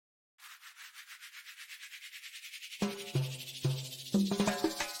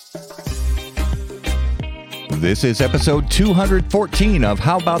This is episode 214 of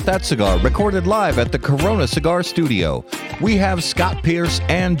How About That Cigar, recorded live at the Corona Cigar Studio. We have Scott Pearce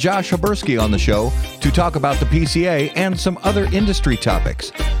and Josh Habursky on the show to talk about the PCA and some other industry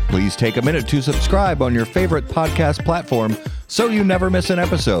topics. Please take a minute to subscribe on your favorite podcast platform so you never miss an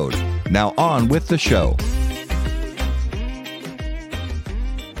episode. Now on with the show.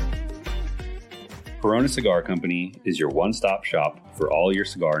 Corona Cigar Company is your one-stop shop for all your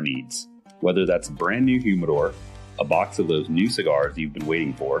cigar needs. Whether that's a brand new humidor, a box of those new cigars you've been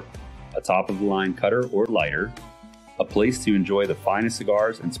waiting for, a top-of-the-line cutter or lighter, a place to enjoy the finest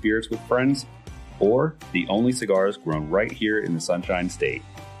cigars and spirits with friends, or the only cigars grown right here in the Sunshine State,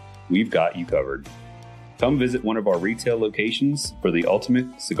 we've got you covered. Come visit one of our retail locations for the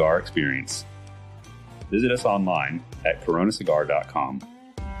ultimate cigar experience. Visit us online at coronacigar.com.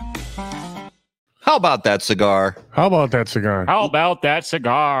 How about that cigar? How about that cigar? How about that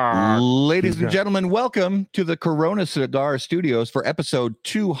cigar? Ladies and gentlemen, welcome to the Corona Cigar Studios for episode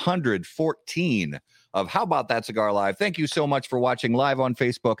 214 of How About That Cigar Live. Thank you so much for watching live on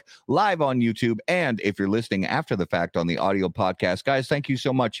Facebook, live on YouTube, and if you're listening after the fact on the audio podcast, guys, thank you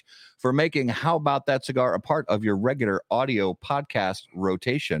so much for making How About That Cigar a part of your regular audio podcast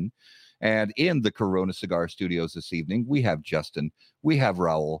rotation. And in the Corona Cigar Studios this evening, we have Justin, we have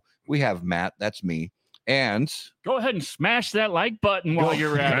Raul, we have Matt, that's me, and Go ahead and smash that like button while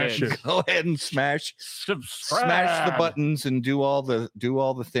you're at it. go ahead and smash the buttons and do all the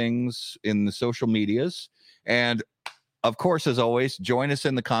things in the social medias. And of course, as always, join us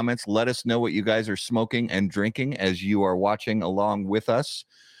in the comments. Let us know what you guys are smoking and drinking as you are watching along with us.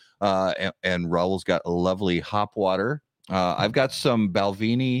 And Raul's got a lovely hop water. I've got some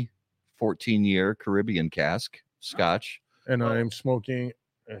Balvenie 14-year Caribbean cask scotch. And I am smoking.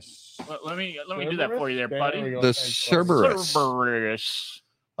 Let me do that for you there, buddy. The Cerberus.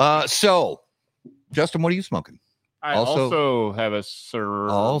 So, Justin, what are you smoking? I also have a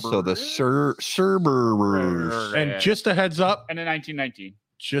Cerberus. Also, the Cerberus. And just a heads up. And a 1919.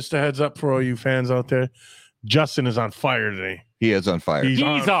 Just a heads up for all you fans out there. Justin is on fire today. He is on fire. He's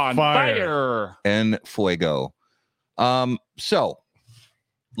on fire. En fuego. So,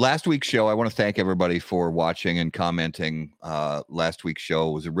 last week's show, I want to thank everybody for watching and commenting. Last week's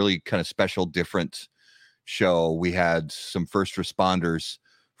show was a really kind of special, different show. We had some first responders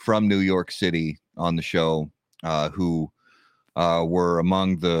from New York City on the show who were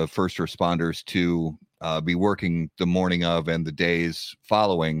among the first responders to be working the morning of and the days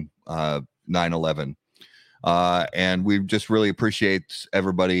following 9/11. And we just really appreciate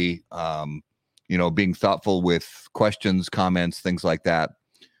everybody, being thoughtful with questions, comments, things like that.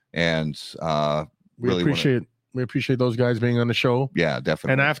 And we appreciate those guys being on the show. Yeah,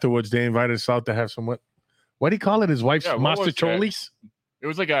 definitely. And afterwards, they invited us out to have some what do you call it? His wife's masticholis. It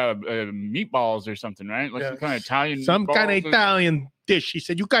was like a meatballs or something, right? Like some kind of Italian. Some kind of Italian dish. He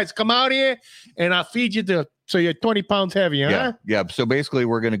said, "You guys come out here, and I'll feed you so you're 20 pounds heavy, huh?" Yeah. So basically,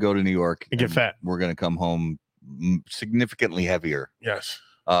 we're going to go to New York and get fat. We're going to come home significantly heavier. Yes.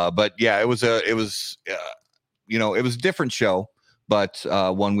 But yeah, it was a different show. But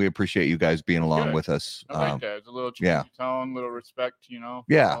one, we appreciate you guys being along with us. I like that. It's a little tone, little respect,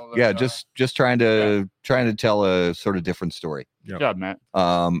 Yeah. Just trying to tell a sort of different story. Good job, Matt.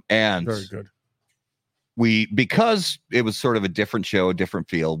 And very good. Because it was sort of a different show, a different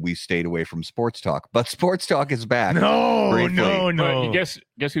feel, we stayed away from sports talk. But sports talk is back. No. But guess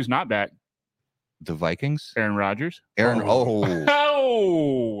who's not back? The Vikings. Aaron Rodgers.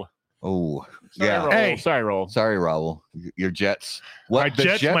 Oh. Sorry, Raul. Your Jets. What? My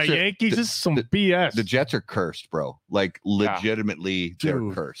Jets, my Yankees. This is some BS. The Jets are cursed, bro. Like legitimately, they're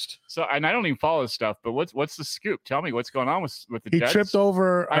cursed. So, and I don't even follow this stuff, but what's the scoop? Tell me what's going on with the Jets. He tripped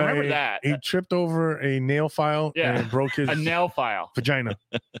over. I remember that. He tripped over a nail file and broke his a nail file vagina.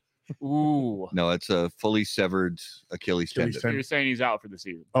 Ooh. No, it's a fully severed Achilles tendon. So you're saying he's out for the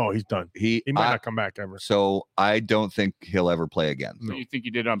season? Oh, he's done. He might not come back ever. So I don't think he'll ever play again. So you think he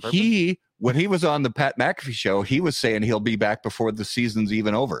did it on purpose? When he was on the Pat McAfee show, he was saying he'll be back before the season's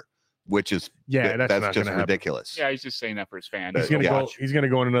even over, which is that's just ridiculous. Yeah, he's just saying that for his fans. He's gonna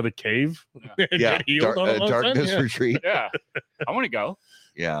go in another cave. Darkness retreat. Yeah, I want to go.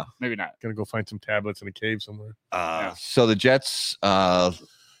 Yeah, maybe not. Gonna go find some tablets in a cave somewhere. So the Jets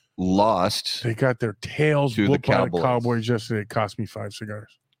lost. They got their tails to the Cowboys yesterday. It cost me 5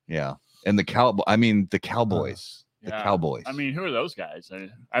 cigars. Yeah, and the Cowboys. The Cowboys. I mean, who are those guys?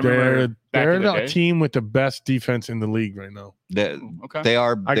 They're the team with the best defense in the league right now. They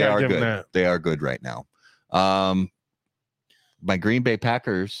are good. They are good right now. My Green Bay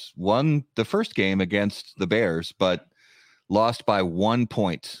Packers won the first game against the Bears, but lost by 1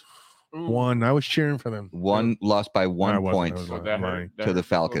 point One. I was cheering for them. One lost by 1 point to the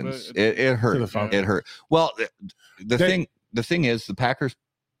Falcons. It hurt. It hurt. Well, the thing is, the Packers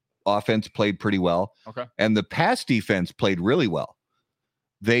offense played pretty well. Okay. And the pass defense played really well.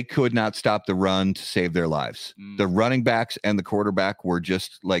 They could not stop the run to save their lives. The running backs and the quarterback were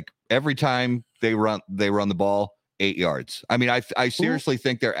just like every time they run the ball 8 yards. I mean, I seriously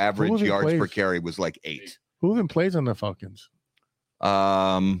think their average yards per carry was like 8. Who even plays on the Falcons?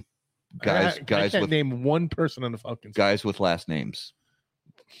 Guys I can't with name one person on the Falcons. Guys with last names.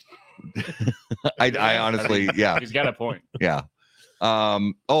 I honestly, yeah. He's got a point. Yeah.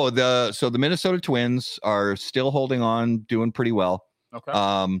 So the Minnesota Twins are still holding on, doing pretty well.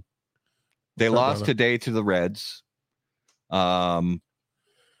 Okay. They lost today to the Reds.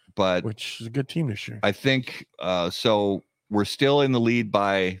 But which is a good team this year. I think so we're still in the lead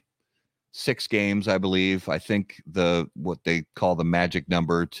by 6 games, I believe. I think what they call the magic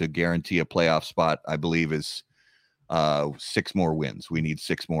number to guarantee a playoff spot, I believe, is 6 more wins. We need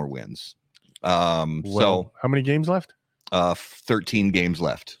 6 more wins. So how many games left? 13 games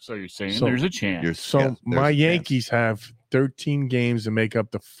left. So you're saying there's a chance. My Yankees have 13 games to make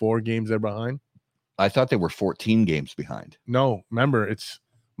up the 4 games they're behind. I thought they were 14 games behind. No, remember, it's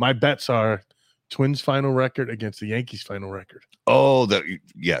my bets are Twins final record against the Yankees final record. Oh,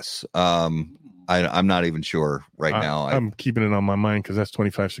 yes. I'm not even sure right now. I'm keeping it on my mind because that's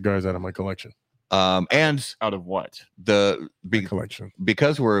 25 cigars out of my collection. And out of what? The collection.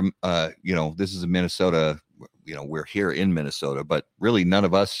 Because we're this is a Minnesota, we're here in Minnesota, but really none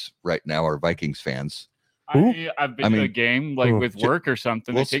of us right now are Vikings fans. I've been to a game with work or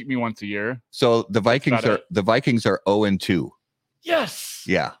something. They take me once a year. So the Vikings are 0-2. Yes.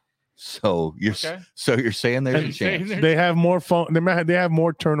 Yeah. So you're saying there's a chance. They have more they have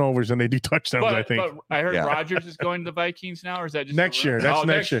more turnovers than they do touchdowns. I think. But I heard Rodgers is going to the Vikings now, or is that just next year? That's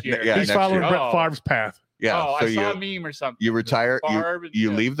next year. Yeah, he's following Brett Favre's path. Yeah. Oh, so I saw a meme or something. You retire.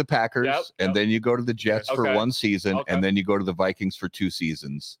 You leave the Packers, and then you go to the Jets for 1 season, and then you go to the Vikings for 2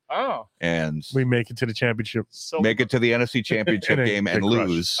 seasons. Oh. And we make it to the championship. Make it to the NFC Championship game and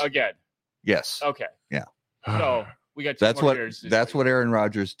lose again. Yes. Okay. Yeah. So we got that's what Aaron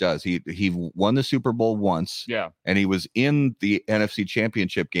Rodgers does. He won the Super Bowl once. Yeah. And he was in the NFC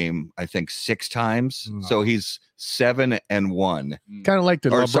Championship game, I think 6 times. No. So he's 7-1. Kind of like the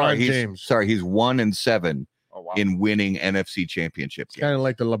LeBron James. He's 1-7 in winning NFC Championship games. Kind of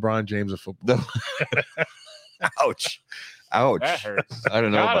like the LeBron James of football. Ouch. That hurts. I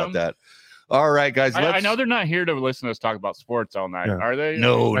don't know about that. All right, guys. I know they're not here to listen to us talk about sports all night, are they?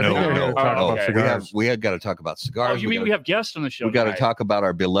 No. Okay. We have got to talk about cigars. Oh, you mean we have guests on the show? We got to talk about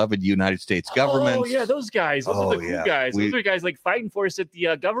our beloved United States government. Oh yeah, those guys. Those are the cool guys. Those are guys like fighting for us at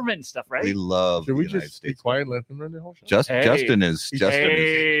the government and stuff, right? We love. Should we United just States be quiet and let them run the whole show? Justin is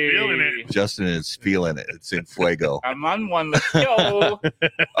feeling it. Justin is feeling it. It's in fuego. I'm on one. Let's go.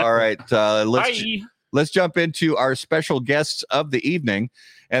 All right, let's jump into our special guests of the evening.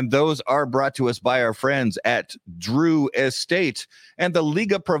 And those are brought to us by our friends at Drew Estate. And the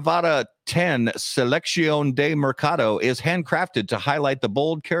Liga Privada 10 Selección de Mercado is handcrafted to highlight the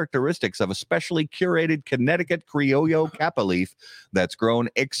bold characteristics of a specially curated Connecticut Criollo Capa leaf that's grown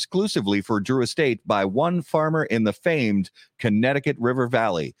exclusively for Drew Estate by one farmer in the famed Connecticut River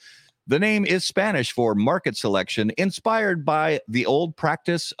Valley. The name is Spanish for market selection, inspired by the old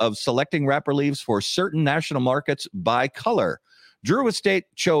practice of selecting wrapper leaves for certain national markets by color. Drew Estate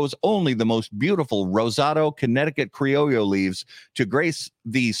chose only the most beautiful Rosado Connecticut Criollo leaves to grace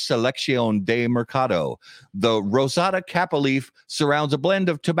the Selección de Mercado. The Rosada Capa leaf surrounds a blend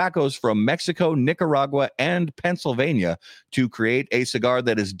of tobaccos from Mexico, Nicaragua, and Pennsylvania to create a cigar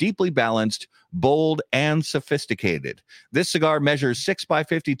that is deeply balanced, bold, and sophisticated. This cigar measures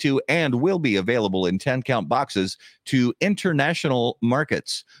 6x52 and will be available in 10-count boxes to international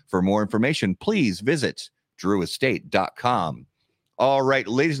markets. For more information, please visit drewestate.com. All right,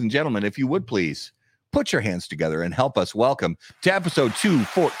 ladies and gentlemen, if you would please put your hands together and help us welcome to episode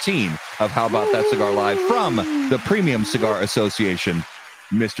 214 of How About That Cigar Live from the Premium Cigar Association,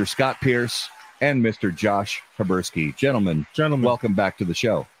 Mr. Scott Pearce and Mr. Josh Habursky. Gentlemen, welcome back to the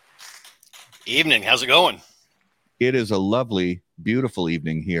show. Evening. How's it going? It is a lovely, beautiful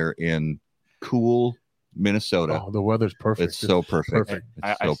evening here in cool Minnesota. Oh, the weather's perfect. It's so perfect.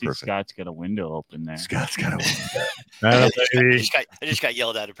 I see Scott's got a window open there. Scott's got a window. I just got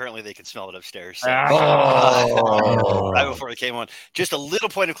yelled at. Apparently, they can smell it upstairs. So. Right before it came on. Just a little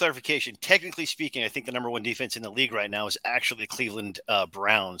point of clarification. Technically speaking, I think the number 1 defense in the league right now is actually Cleveland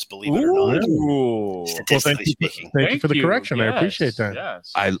Browns, believe it or not. Statistically speaking. Thank you for the correction. Yes, I appreciate that.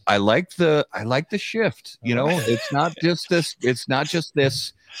 Yes. I like the shift. You know, it's not just this. It's not just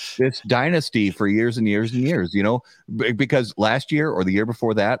this dynasty for years and years and years, because last year or the year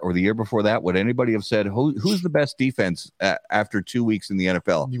before that or the year before that, would anybody have said who's the best defense after 2 weeks in the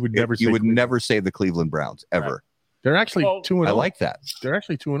NFL? You would never say the Cleveland Browns ever. Right. They're actually 2-0. I like that. They're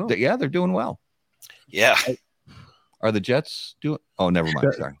actually 2-0. Yeah, they're doing well. Yeah. Are the Jets doing? Oh, never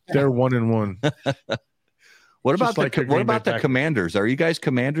mind. Sorry. They're 1-1. What about the Commanders? Are you guys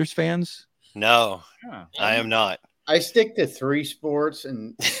Commanders fans? No, I am not. I stick to 3 sports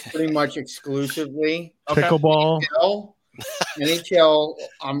and pretty much exclusively. Pickleball. NHL.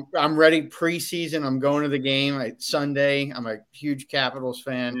 I'm ready preseason. I'm going to the game Sunday. I'm a huge Capitals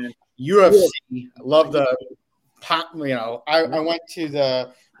fan. UFC. I love the I went to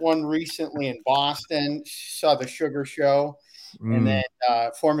the one recently in Boston, saw the Sugar Show, and then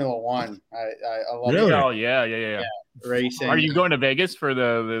Formula One. I love it. Oh yeah. Racing. Are you going to Vegas for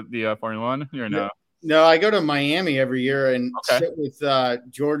the Formula One or no? No, I go to Miami every year and sit with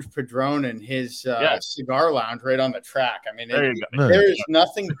George Padron and his cigar lounge right on the track. I mean, there is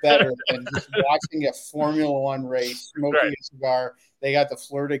nothing better than just watching a Formula One race, smoking a cigar. They got the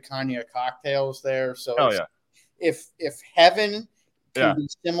Fleur de Cagna cocktails there. So if heaven can be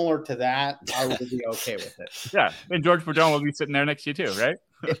similar to that, I would be okay with it. Yeah, and George Padron will be sitting there next to you too, right?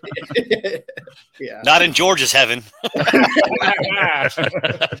 Yeah. Not in George's heaven.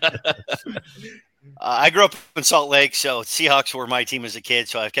 I grew up in Salt Lake, so Seahawks were my team as a kid,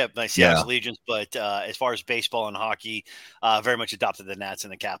 so I've kept my Seahawks allegiance. But as far as baseball and hockey, very much adopted the Nats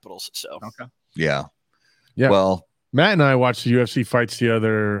and the Capitals. So yeah. Well, Matt and I watched the UFC fights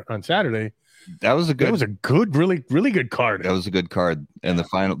on Saturday. That was a good, really, really good card. That was a good card, and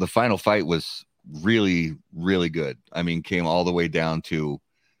the final fight was really, really good. I mean, came all the way down to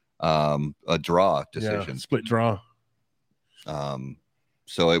a draw decision, split draw.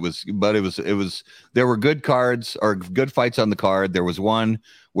 So it was there were good cards or good fights on the card. There was one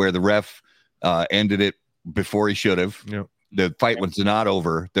where the ref ended it before he should have. Yep. The fight was not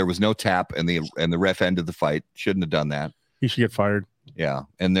over. There was no tap, and the ref ended the fight. Shouldn't have done that. He should get fired. Yeah,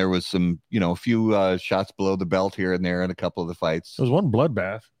 and there was some, a few shots below the belt here and there in a couple of the fights. There was one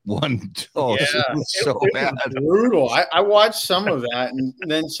bloodbath. It was so bad. Was brutal. I watched some of that and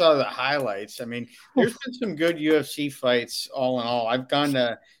then saw the highlights. I mean, there's been some good UFC fights all in all. I've gone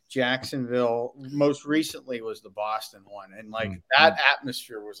to Jacksonville. Most recently was the Boston one, and that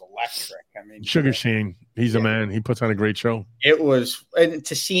atmosphere was electric. I mean, Sugar Shane, he's a man. He puts on a great show. It was, and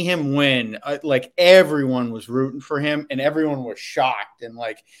to see him win, everyone was rooting for him, and everyone was shocked. And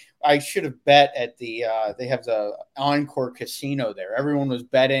I should have bet at the they have the Encore Casino there. Everyone was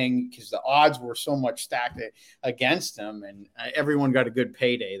betting because the odds were so much stacked against him, and everyone got a good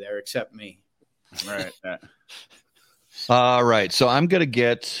payday there except me. Right. All right, so I'm gonna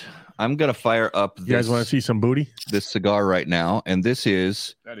fire up. You guys want to see some booty? This cigar right now, and that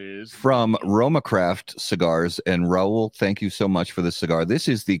is from Romacraft Cigars. And Raul, thank you so much for this cigar. This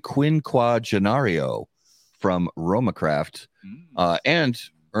is the Quinquagenario from Romacraft, and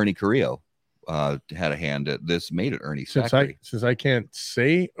Ernie Carrillo had a hand at this. Made it Ernie's factory. Since I can't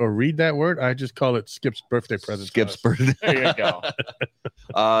say or read that word, I just call it Skip's birthday present. Skip's birthday. There you go.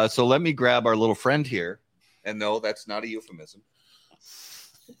 So let me grab our little friend here. And no, that's not a euphemism.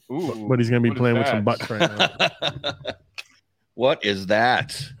 Ooh, but he's going to be playing with some butts right now. What is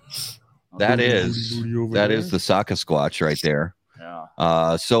that? That is the Saka Squatch right there.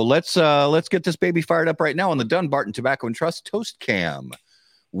 Yeah. So let's get this baby fired up right now on the Dunbarton Tobacco and Trust Toast Cam.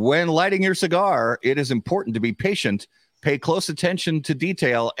 When lighting your cigar, it is important to be patient, pay close attention to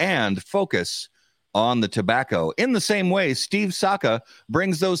detail, and focus on the tobacco. In the same way, Steve Saka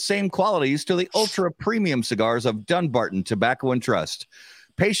brings those same qualities to the ultra premium cigars of Dunbarton Tobacco and Trust.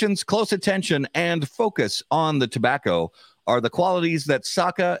 Patience, close attention, and focus on the tobacco are the qualities that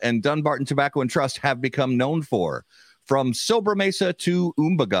Saka and Dunbarton Tobacco and Trust have become known for. From Sobremesa to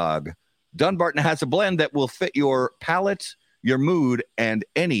Umbagog, Dunbarton has a blend that will fit your palate, your mood, and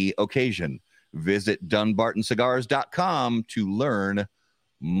any occasion. Visit DunbartonCigars.com to learn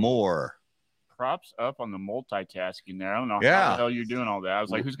more. Props up on the multitasking there. I don't know how the hell you're doing all that. I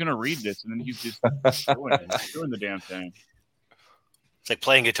was like, who's going to read this? And then he's just doing the damn thing. It's like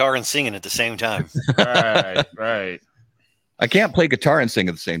playing guitar and singing at the same time. Right. I can't play guitar and sing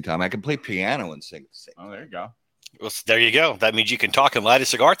at the same time. I can play piano and sing at the same time. Oh, there you go. Well, there you go. That means you can talk and light a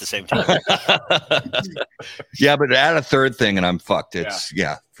cigar at the same time. Yeah, but add a third thing and I'm fucked.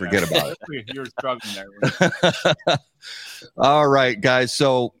 Forget about it. You're struggling there. All right, guys.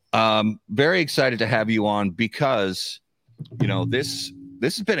 So very excited to have you on because, this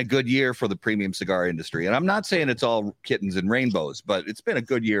has been a good year for the premium cigar industry. And I'm not saying it's all kittens and rainbows, but it's been a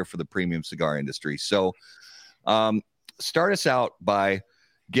good year for the premium cigar industry. So start us out by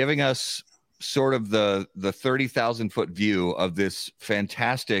giving us sort of the 30,000-foot view of this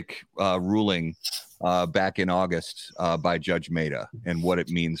fantastic ruling back in August by Judge Maida and what it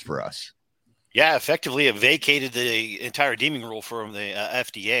means for us. Yeah, effectively it vacated the entire deeming rule from the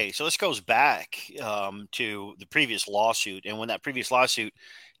FDA. So this goes back to the previous lawsuit. And when that previous lawsuit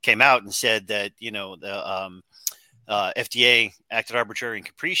came out and said that, the FDA acted arbitrary and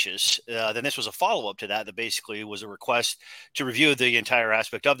capricious, then this was a follow-up to that basically was a request to review the entire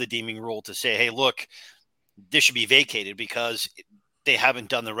aspect of the deeming rule to say, hey, look, this should be vacated because they haven't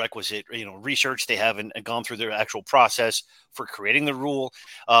done the requisite, research. They haven't gone through their actual process for creating the rule.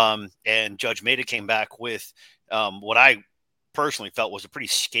 And Judge Maida came back with what I personally felt was a pretty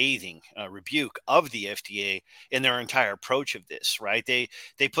scathing rebuke of the FDA in their entire approach of this, right? They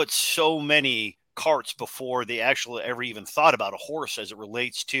put so many carts before they actually ever even thought about a horse as it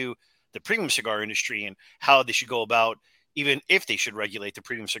relates to the premium cigar industry and how they should go about, even if they should regulate the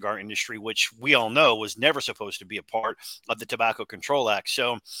premium cigar industry, which we all know was never supposed to be a part of the Tobacco Control Act.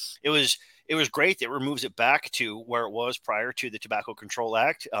 So it was great that it removes it back to where it was prior to the Tobacco Control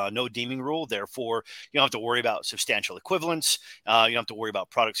Act. No deeming rule. Therefore, you don't have to worry about substantial equivalence. You don't have to worry about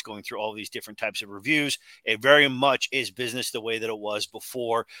products going through all these different types of reviews. It very much is business the way that it was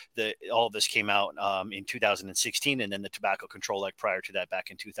before all of this came out in 2016, and then the Tobacco Control Act prior to that back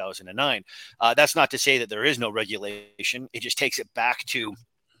in 2009. That's not to say that there is no regulation. It just takes it back to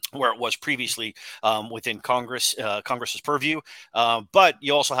where it was previously within Congress's purview. But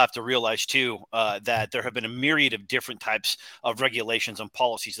you also have to realize, too, that there have been a myriad of different types of regulations and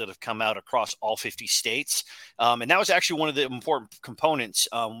policies that have come out across all 50 states. And that was actually one of the important components.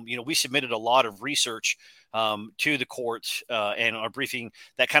 We submitted a lot of research to the courts and our briefing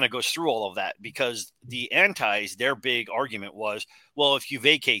that kind of goes through all of that, because the antis, their big argument was, well, if you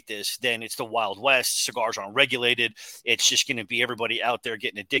vacate this, then it's the Wild West. Cigars aren't regulated. It's just going to be everybody out there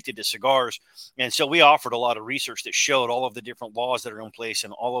getting addicted to cigars. And so we offered a lot of research that showed all of the different laws that are in place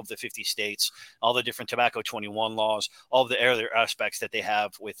in all of the 50 states, all the different Tobacco 21 laws, all of the other aspects that they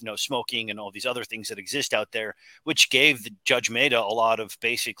have with no smoking and all these other things that exist out there, which gave the Judge Maida a lot of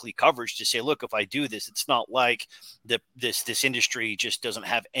basically coverage to say, look, if I do this, it's not like this industry just doesn't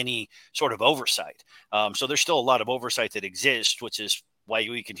have any sort of oversight. So there's still a lot of oversight that exists, which is why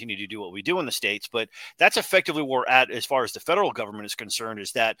we continue to do what we do in the states. But that's effectively where we're at as far as the federal government is concerned,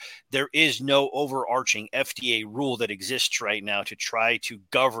 is that there is no overarching FDA rule that exists right now to try to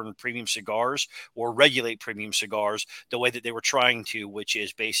govern premium cigars or regulate premium cigars the way that they were trying to, which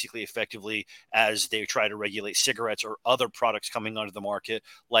is basically effectively as they try to regulate cigarettes or other products coming onto the market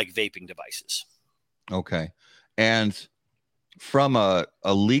like vaping devices. Okay. And from a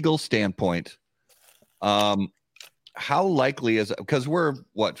legal standpoint, how likely is it, because we're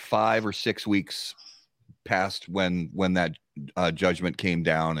 5 or 6 weeks past when that judgment came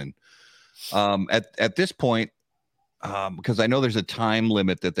down, and at this point, because I know there's a time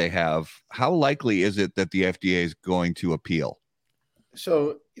limit that they have, how likely is it that the FDA is going to appeal?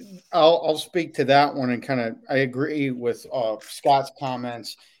 So I'll speak to that one, and I agree with Scott's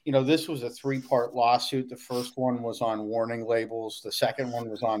comments. This was a 3-part lawsuit. The first one was on warning labels. The second one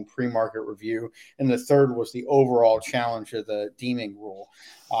was on pre-market review. And the third was the overall challenge of the deeming rule.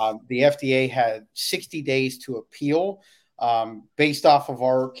 The FDA had 60 days to appeal. Based off of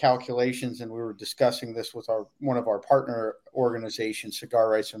our calculations, and we were discussing this with one of our partner organizations, Cigar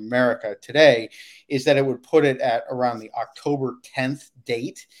Rights of America, today, is that it would put it at around the October 10th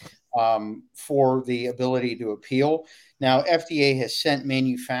date for the ability to appeal. Now, FDA has sent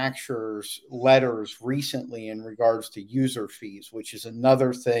manufacturers letters recently in regards to user fees, which is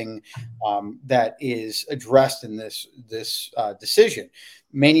another thing that is addressed in this decision.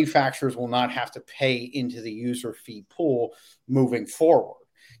 Manufacturers will not have to pay into the user fee pool moving forward.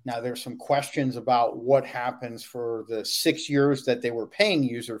 Now, there's some questions about what happens for the 6 years that they were paying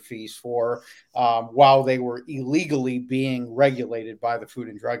user fees for while they were illegally being regulated by the Food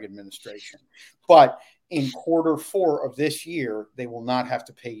and Drug Administration. But in Q4 of this year, they will not have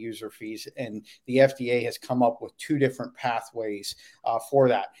to pay user fees, and the FDA has come up with 2 different pathways for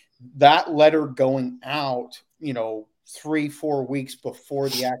that. That letter going out, 3-4 weeks before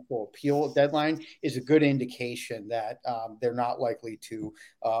the actual appeal deadline is a good indication that they're not likely to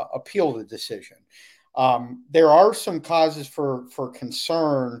appeal the decision. There are some causes for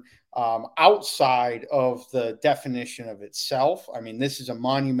concern outside of the definition of itself. I mean, this is a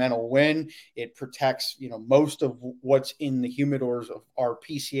monumental win. It protects, most of what's in the humidors of our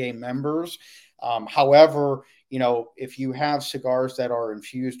PCA members. However, if you have cigars that are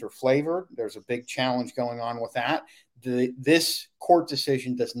infused or flavored, there's a big challenge going on with that. this court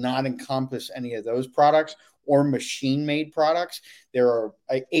decision does not encompass any of those products or machine-made products. There are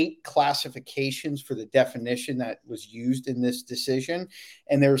 8 classifications for the definition that was used in this decision.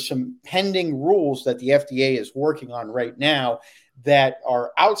 And there's some pending rules that the FDA is working on right now that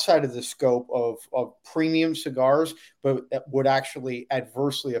are outside of the scope of premium cigars, but that would actually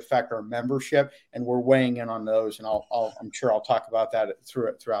adversely affect our membership. And we're weighing in on those. And I'm sure I'll talk about that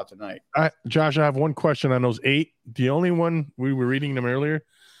throughout the night. Josh, I have one question on those 8. The only one, we were reading them earlier,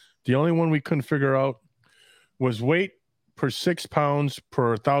 the only one we couldn't figure out was weight per 6 pounds per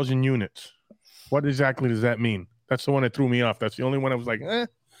 1,000 units. What exactly does that mean? That's the one that threw me off. That's the only one I was like,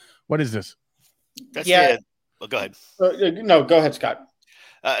 what is this? Well, go ahead. No, go ahead, Scott.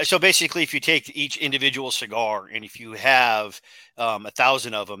 So basically, if you take each individual cigar and if you have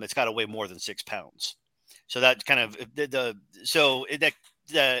 1,000 of them, it's got to weigh more than 6 pounds. So that kind of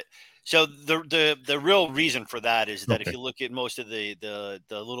So the real reason for that is that if you look at most of the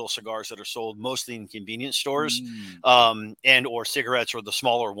little cigars that are sold mostly in convenience stores, and or cigarettes or the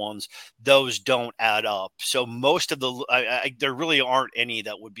smaller ones, those don't add up. So most of there really aren't any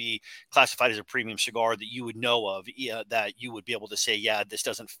that would be classified as a premium cigar that you would know of, that you would be able to say, yeah, this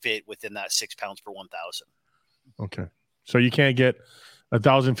doesn't fit within that 6 pounds per 1,000. Okay, so you can't get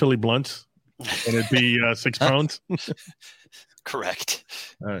 1,000 Philly blunts and it'd be 6 pounds. Correct.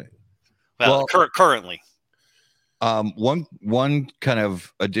 All right. Well, currently. One kind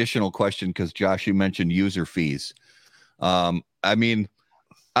of additional question, because Josh, you mentioned user fees. I mean,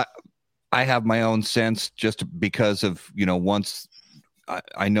 I have my own sense just because of, once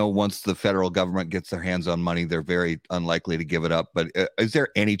I know once the federal government gets their hands on money, they're very unlikely to give it up. But is there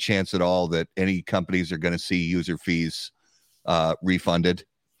any chance at all that any companies are going to see user fees refunded?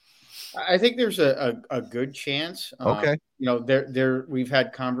 I think there's a good chance. Okay. We've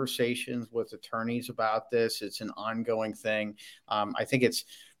had conversations with attorneys about this. It's an ongoing thing. I think it's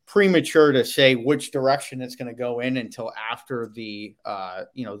premature to say which direction it's going to go in until after the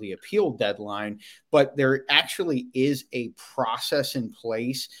appeal deadline. But there actually is a process in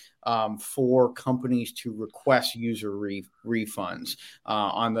place for companies to request user refunds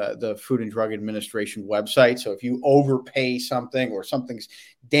on the Food and Drug Administration website. So if you overpay something or something's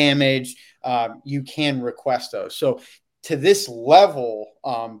damaged, you can request those. So to this level,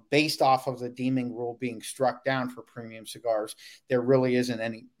 based off of the deeming rule being struck down for premium cigars, there really isn't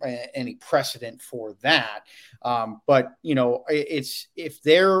any precedent for that. But it's if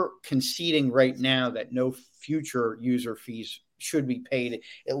they're conceding right now that no future user fees should be paid,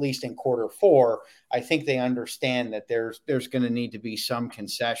 at least in Q4, I think they understand that there's going to need to be some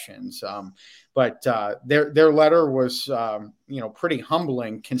concessions. But their letter was, pretty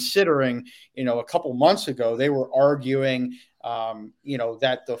humbling, considering, a couple months ago, they were arguing,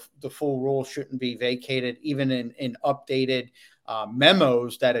 that the full rule shouldn't be vacated, even in updated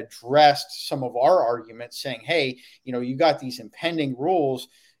memos that addressed some of our arguments, saying, hey, you got these impending rules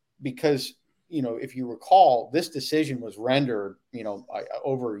because, if you recall, this decision was rendered,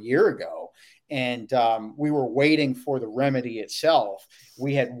 over a year ago, and we were waiting for the remedy itself.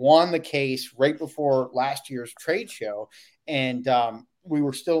 We had won the case right before last year's trade show, and we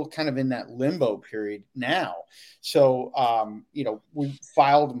were still kind of in that limbo period now. So, we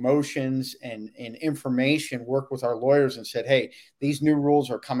filed motions and information, worked with our lawyers and said, hey, these new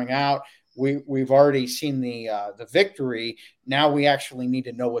rules are coming out. We've already seen the victory. Now we actually need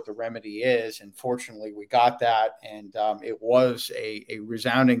to know what the remedy is. And fortunately, we got that. And it was a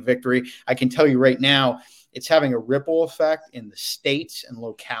resounding victory. I can tell you right now, it's having a ripple effect in the states and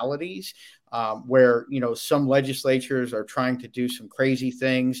localities where, some legislatures are trying to do some crazy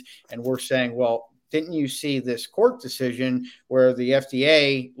things. And we're saying, well, didn't you see this court decision where the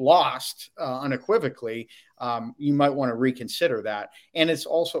FDA lost unequivocally? You might want to reconsider that. And it's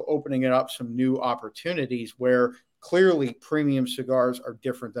also opening it up some new opportunities where clearly premium cigars are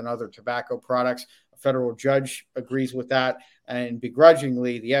different than other tobacco products. A federal judge agrees with that. And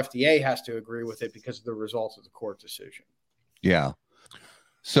begrudgingly, the FDA has to agree with it because of the results of the court decision. Yeah.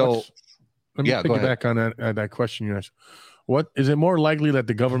 So let me piggyback on that question you asked. What is it more likely that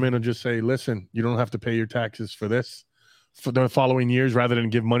the government will just say, listen, you don't have to pay your taxes for this for the following years rather than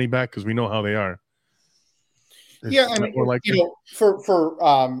give money back? Because we know how they are. Yeah, I mean,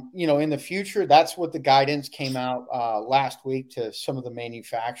 in the future, that's what the guidance came out last week to some of the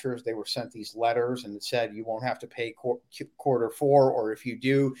manufacturers. They were sent these letters and it said you won't have to pay Q4, or if you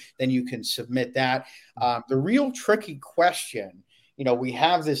do, then you can submit that. The real tricky question, we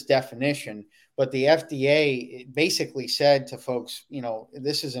have this definition, but the FDA basically said to folks,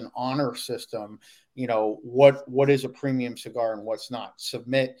 this is an honor system. What is a premium cigar and what's not.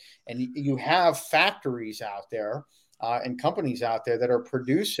 Submit, and you have factories out there and companies out there that are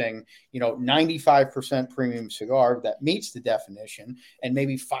producing, 95% premium cigar that meets the definition and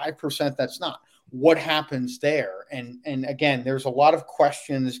maybe 5% that's not. What happens there? And again, there's a lot of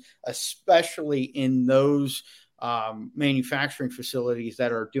questions, especially in those manufacturing facilities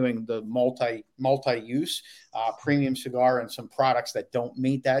that are doing the multi-use premium cigar and some products that don't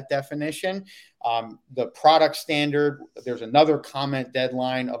meet that definition. The product standard, there's another comment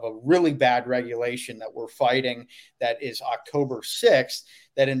deadline of a really bad regulation that we're fighting that is October 6th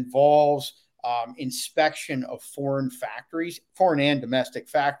that involves inspection of foreign and domestic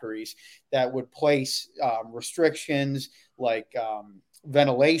factories that would place restrictions like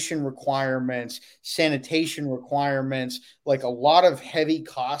ventilation requirements, sanitation requirements, like a lot of heavy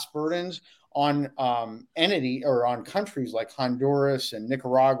cost burdens on on countries like Honduras and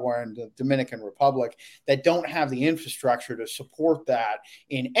Nicaragua and the Dominican Republic that don't have the infrastructure to support that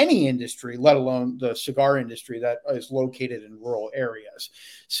in any industry, let alone the cigar industry that is located in rural areas.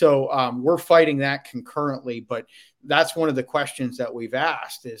 So we're fighting that concurrently, but that's one of the questions that we've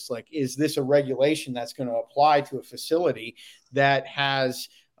asked is like, is this a regulation that's going to apply to a facility that has,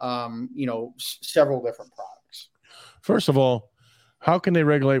 several different products? First of all, how can they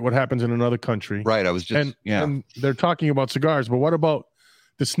regulate what happens in another country? Right. I was just, and they're talking about cigars, but what about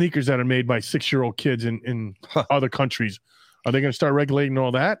the sneakers that are made by 6-year-old kids in other countries? Are they going to start regulating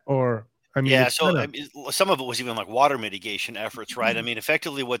all that? Or, some of it was even like water mitigation efforts, right? I mean,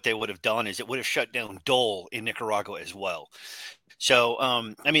 effectively what they would have done is it would have shut down Dole in Nicaragua as well. So,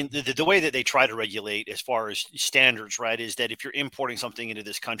 the way that they try to regulate as far as standards, right, is that if you're importing something into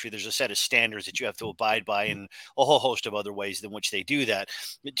this country, there's a set of standards that you have to abide by and a whole host of other ways in which they do that.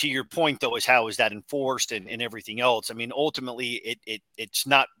 To your point, though, is how is that enforced and everything else? I mean, ultimately, it's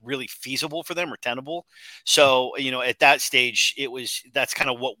not really feasible for them or tenable. So, at that stage, that's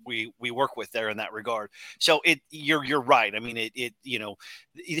kind of what we work with there in that regard. So you're right. I mean,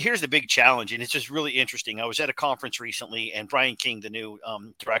 here's the big challenge, and it's just really interesting. I was at a conference recently, and Brian King, the new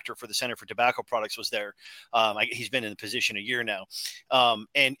director for the Center for Tobacco Products, was there. He's been in the position a year now.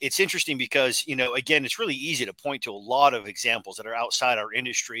 And it's interesting because, again, it's really easy to point to a lot of examples that are outside our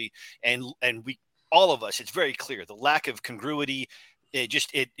industry. And we, all of us, it's very clear. The lack of congruity,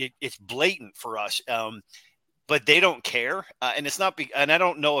 it's blatant for us. But they don't care. And it's not, and I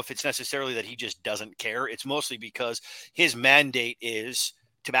don't know if it's necessarily that he just doesn't care. It's mostly because his mandate is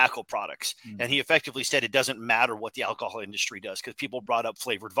tobacco products. And he effectively said it doesn't matter what the alcohol industry does, because people brought up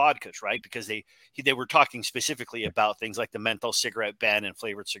flavored vodkas, right? Because they were talking specifically about things like the menthol cigarette ban and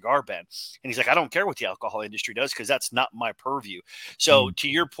flavored cigar ban. And he's like, I don't care what the alcohol industry does because that's not my purview. So to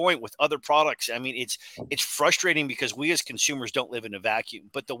your point with other products, I mean, it's frustrating because we as consumers don't live in a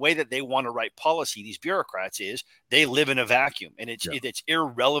vacuum, but the way that they want to write policy, these bureaucrats, is they live in a vacuum, and it's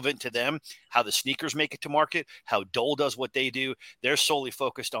irrelevant to them how the sneakers make it to market, how Dole does what they do. They're solely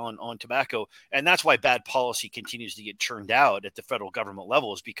focused on tobacco. And that's why bad policy continues to get churned out at the federal government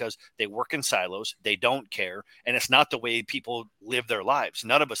level, is because they work in silos. They don't care. And it's not the way people live their lives.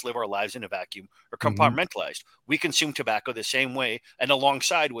 None of us live our lives in a vacuum or compartmentalized. We consume tobacco the same way and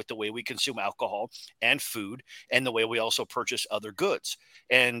alongside with the way we consume alcohol and food and the way we also purchase other goods.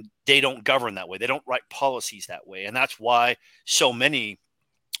 And they don't govern that way. They don't write policies that way. And that's why so many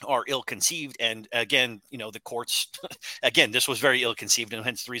are ill-conceived. And again, the courts, again, this was very ill-conceived, and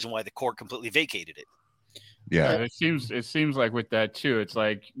hence the reason why the court completely vacated it. Yeah. It seems like with that too, it's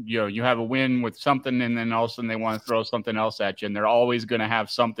like, you have a win with something, and then all of a sudden they want to throw something else at you, and they're always going to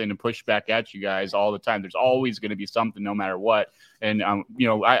have something to push back at you guys all the time. There's always going to be something, no matter what. And,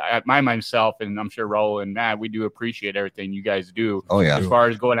 I myself, and I'm sure Raul and Matt, we do appreciate everything you guys do. Oh, yeah. As far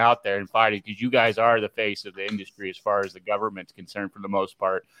as going out there and fighting, because you guys are the face of the industry as far as the government's concerned for the most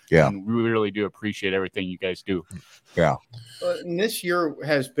part. Yeah. And we really do appreciate everything you guys do. Yeah. And this year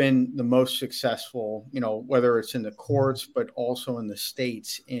has been the most successful, whether it's in the courts, but also in the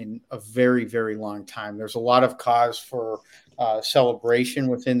states, in a very, very long time. There's a lot of cause for celebration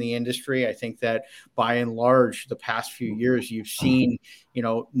within the industry. I think that by and large, the past few years, you've seen,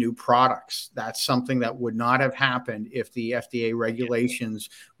 new products. That's something that would not have happened if the FDA regulations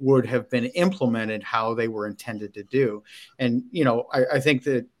would have been implemented how they were intended to do. And, I think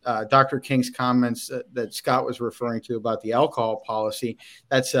that Dr. King's comments that Scott was referring to about the alcohol policy,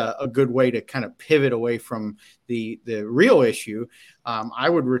 that's a good way to kind of pivot away from the real issue. I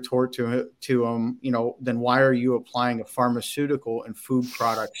would retort to him, then why are you applying a pharmaceutical and food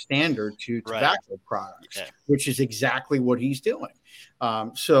product standard to tobacco products, which is exactly what he's doing.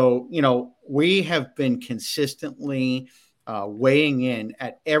 So, we have been consistently weighing in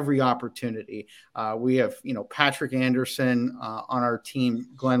at every opportunity. We have, Patrick Anderson on our team,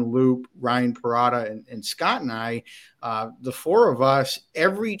 Glenn Loop, Ryan Parada, and Scott and I, the four of us,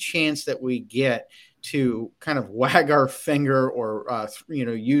 every chance that we get to kind of wag our finger or,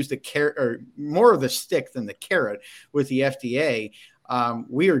 use the carrot, or more of the stick than the carrot with the FDA,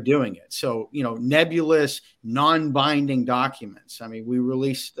 we are doing it. So, nebulous, non-binding documents. I mean, we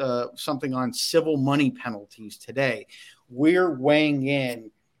released something on civil money penalties today. We're weighing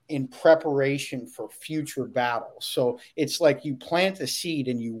in preparation for future battles. So it's like you plant a seed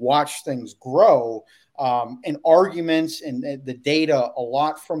and you watch things grow, and arguments and the data a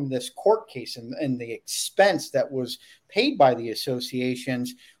lot from this court case and the expense that was paid by the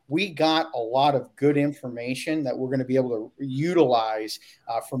associations. We got a lot of good information that we're going to be able to utilize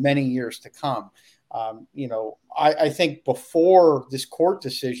for many years to come. I think before this court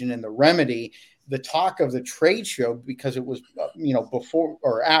decision and the remedy, the talk of the trade show, because it was, before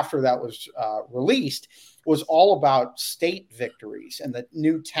or after that was released, was all about state victories and the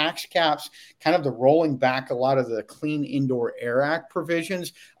new tax caps, kind of the rolling back a lot of the Clean Indoor Air Act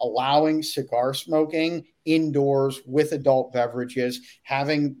provisions, allowing cigar smoking indoors with adult beverages,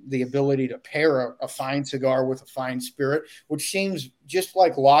 having the ability to pair a fine cigar with a fine spirit, which seems just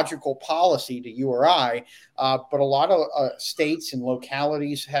like logical policy to you or I, but a lot of states and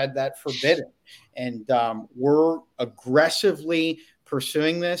localities had that forbidden. And we're aggressively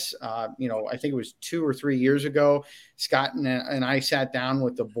pursuing this. I think it was 2 or 3 years ago, Scott and I sat down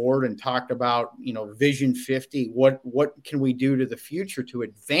with the board and talked about, Vision 50. What can we do to the future to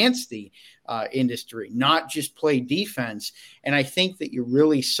advance the industry, not just play defense? And I think that you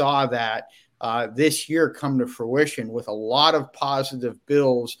really saw that this year come to fruition with a lot of positive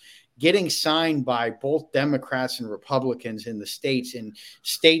bills getting signed by both Democrats and Republicans in the states, in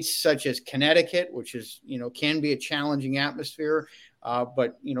states such as Connecticut, which is, can be a challenging atmosphere.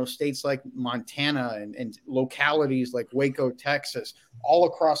 But, states like Montana and localities like Waco, Texas, all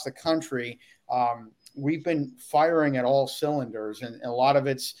across the country, we've been firing at all cylinders. And a lot of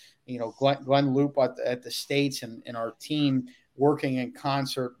it's, Glenn Loop at the states and our team working in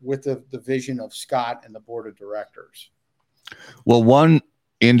concert with the vision of Scott and the board of directors. Well, one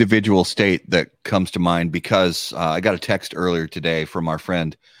individual state that comes to mind, because I got a text earlier today from our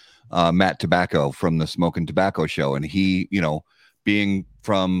friend Matt Tobacco from the Smoking Tobacco Show, and he, being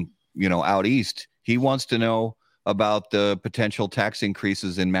from out east, he wants to know about the potential tax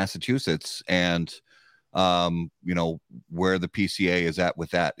increases in Massachusetts and where the PCA is at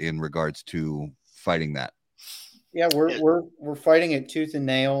with that in regards to fighting that. Yeah, we're fighting it tooth and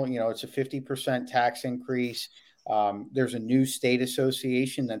nail. It's a 50% tax increase. There's a new state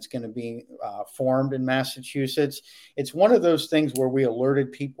association that's going to be formed in Massachusetts. It's one of those things where we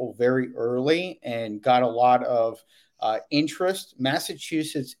alerted people very early and got a lot of interest.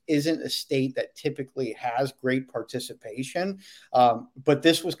 Massachusetts isn't a state that typically has great participation, but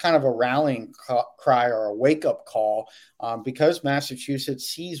this was kind of a rallying cry or a wake-up call because Massachusetts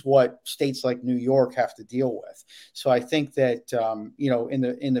sees what states like New York have to deal with. So I think that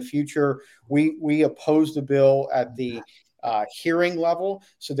in the future, we oppose the bill at the hearing level.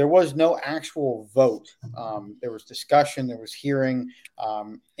 So there was no actual vote. There was discussion, there was hearing,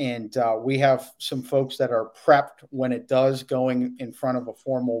 and we have some folks that are prepped when it does going in front of a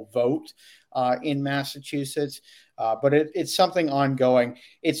formal vote in Massachusetts. But it's something ongoing.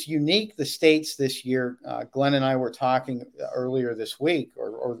 It's unique. The states this year, Glenn and I were talking earlier this week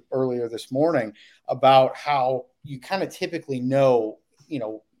or earlier this morning about how you kind of typically know,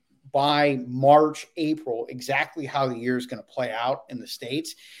 by March, April, exactly how the year is going to play out in the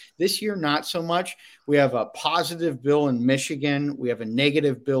states. This year, not so much. We have a positive bill in Michigan. We have a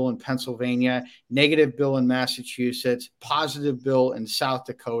negative bill in Pennsylvania, negative bill in Massachusetts, positive bill in South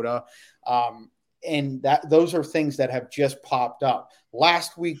Dakota. And those are things that have just popped up.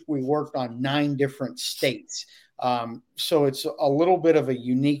 Last week, we worked on 9 different states. So it's a little bit of a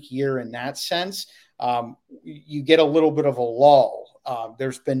unique year in that sense. You get a little bit of a lull.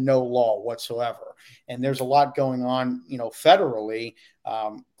 There's been no law whatsoever. And there's a lot going on, federally.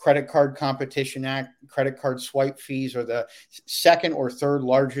 Credit Card Competition Act, credit card swipe fees are the second or third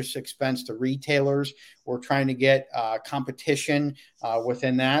largest expense to retailers. We're trying to get competition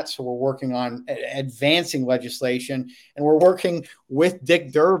within that. So we're working on advancing legislation, and we're working with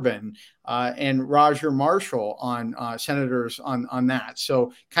Dick Durbin and Roger Marshall on senators on that.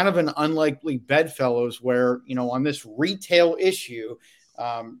 So kind of an unlikely bedfellows where, on this retail issue,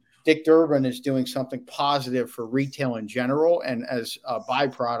 Dick Durbin is doing something positive for retail in general. And as a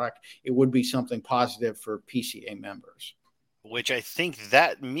byproduct, it would be something positive for PCA members. which I think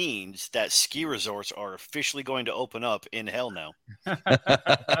that means that ski resorts are officially going to open up in hell now.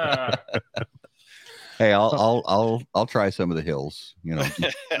 Hey, I'll try some of the hills.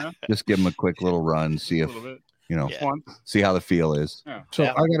 Just give them a quick little run, see if see how the feel is. Yeah. So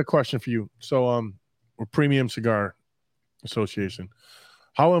I got a question for you. So Premium Cigar Association,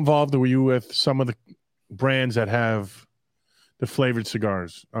 how involved were you with some of the brands that have the flavored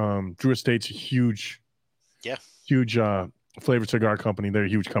cigars? Drew Estate's a huge flavored cigar company. They're a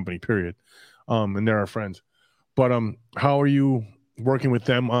huge company, period. And they're our friends. But how are you working with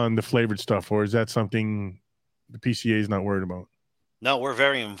them on the flavored stuff, or is that something the PCA is not worried about? No, we're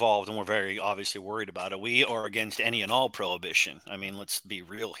very involved, and we're very obviously worried about it. We are against any and all prohibition. I mean, let's be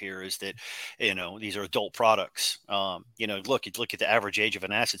real here, is that, these are adult products. Look at the average age of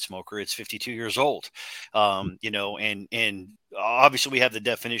an acid smoker. It's 52 years old. And obviously we have the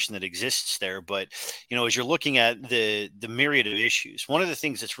definition that exists there, but as you're looking at the myriad of issues, one of the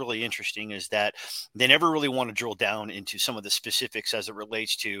things that's really interesting is that they never really want to drill down into some of the specifics as it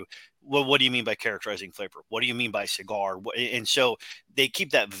relates to, well, what do you mean by characterizing flavor? What do you mean by cigar? And so they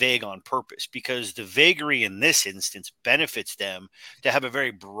keep that vague on purpose, because the vagary in this instance benefits them to have a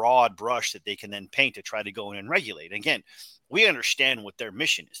very broad brush that they can then paint to try to go in and regulate. Again, we understand what their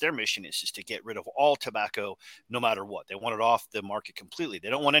mission is. Their mission is to get rid of all tobacco, no matter what. They want it off the market completely. They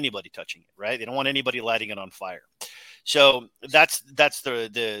don't want anybody touching it, right? They don't want anybody lighting it on fire. So that's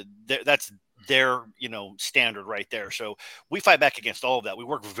their standard right there. So we fight back against all of that. We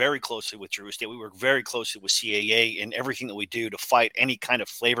work very closely with Drew Estate. We work very closely with CAA in everything that we do to fight any kind of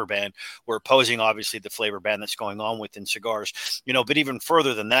flavor ban. We're opposing, obviously, the flavor ban that's going on within cigars. But even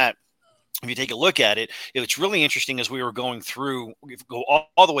further than that, if you take a look at it, it's really interesting as we were going through, we go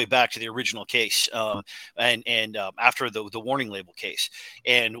all the way back to the original case and after the warning label case.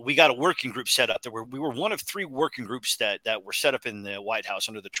 And we got a working group set up. We were one of 3 working groups that were set up in the White House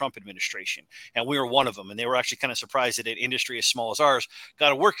under the Trump administration. And we were one of them. And they were actually kind of surprised that an industry as small as ours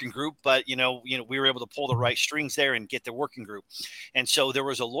got a working group. But, we were able to pull the right strings there and get the working group. And so there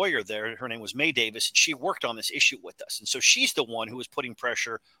was a lawyer there. Her name was May Davis. And she worked on this issue with us. And so she's the one who was putting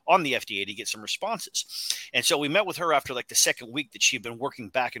pressure on the FDA to get some responses. And so we met with her after like the second week that she'd been working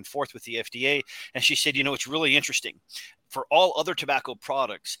back and forth with the FDA. And she said, it's really interesting. For all other tobacco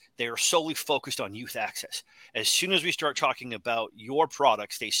products, they are solely focused on youth access. As soon as we start talking about your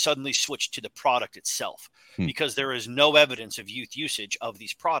products, they suddenly switch to the product itself because there is no evidence of youth usage of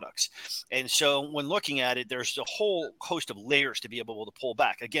these products. And so when looking at it, there's a whole host of layers to be able to pull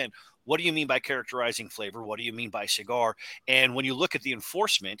back. Again, what do you mean by characterizing flavor? What do you mean by cigar? And when you look at the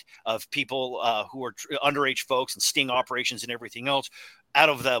enforcement of people who are underage folks and sting operations and everything else, out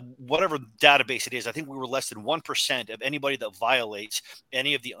of the whatever database it is, I think we were less than 1% of anybody that violates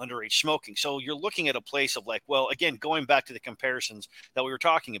any of the underage smoking. So you're looking at a place of like, well, again, going back to the comparisons that we were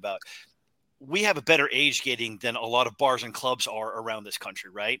talking about, we have a better age gating than a lot of bars and clubs are around this country,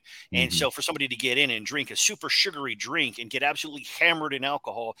 right? And so for somebody to get in and drink a super sugary drink and get absolutely hammered in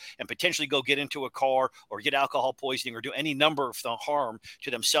alcohol and potentially go get into a car or get alcohol poisoning or do any number of harm to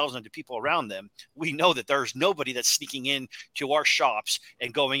themselves and to people around them, we know that there's nobody that's sneaking in to our shops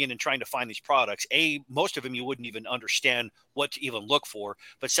and going in and trying to find these products. Most of them you wouldn't even understand what to even look for.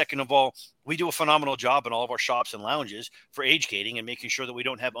 But second of all, we do a phenomenal job in all of our shops and lounges for age gating and making sure that we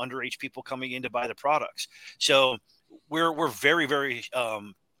don't have underage people coming in to buy the products. So we're very, very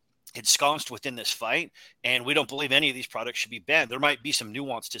ensconced within this fight, and we don't believe any of these products should be banned. There might be some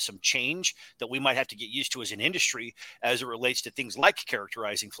nuance to some change that we might have to get used to as an industry as it relates to things like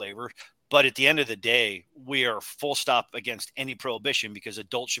characterizing flavor. But at the end of the day, we are full stop against any prohibition because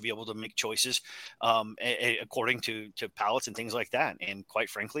adults should be able to make choices according to palates and things like that. And quite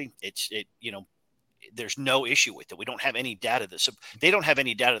frankly, there's no issue with it. We don't have any data they don't have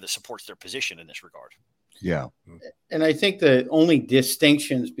any data that supports their position in this regard. Yeah. And I think the only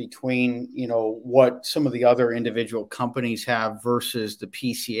distinctions between, what some of the other individual companies have versus the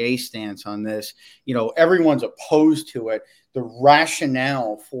PCA stance on this, everyone's opposed to it. The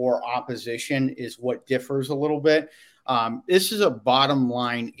rationale for opposition is what differs a little bit. This is a bottom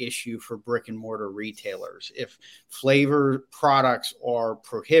line issue for brick and mortar retailers. If flavor products are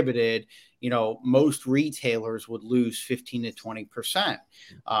prohibited, most retailers would lose 15 to 20%,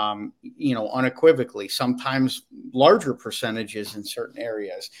 unequivocally, sometimes larger percentages in certain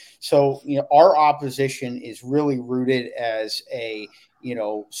areas. So, our opposition is really rooted as a,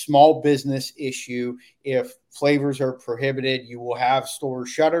 small business issue. If flavors are prohibited, you will have stores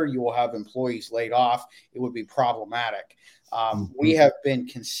shutter, you will have employees laid off. It would be problematic. We have been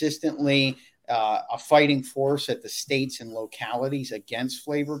consistently a fighting force at the states and localities against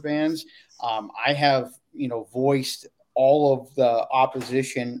flavor bans. I have, voiced all of the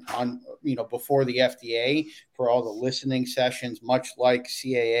opposition on, before the FDA for all the listening sessions, much like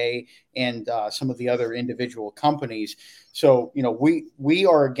CAA and some of the other individual companies. So, we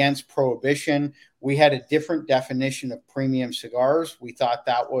are against prohibition. We had a different definition of premium cigars. We thought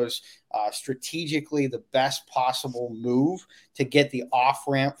that was strategically the best possible move to get the off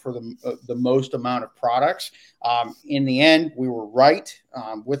ramp for the most amount of products. In the end, we were right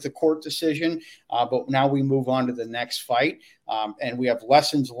with the court decision, but now we move on to the next fight, and we have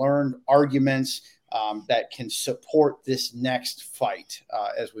lessons learned, arguments that can support this next fight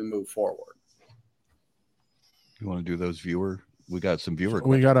as we move forward. You want to do those we got some viewer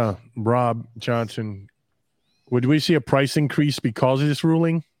questions. We got a Rob Johnson. Would we see a price increase because of this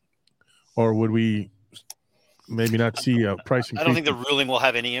ruling, or would we maybe not see a price increase? I don't think the ruling will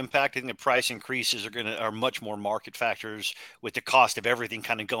have any impact. I think the price increases are much more market factors, with the cost of everything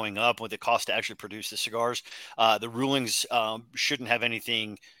kind of going up, with the cost to actually produce the cigars. The rulings shouldn't have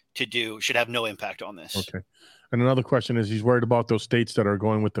anything to do, should have no impact on this. Okay. And another question is, he's worried about those states that are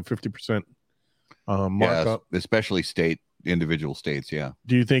going with the 50% markup. Yeah, especially individual states. Yeah.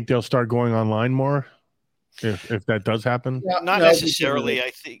 Do you think they'll start going online more if that does happen? Yeah, not necessarily.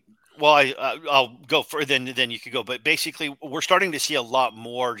 I think. Well, I'll go further than you could go, but basically, we're starting to see a lot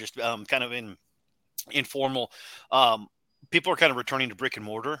more just kind of informal. People are kind of returning to brick and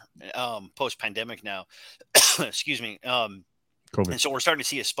mortar post pandemic now. Excuse me. COVID. And so we're starting to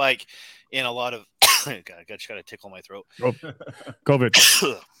see a spike in a lot of. God, I just got to tickle my throat. Oh,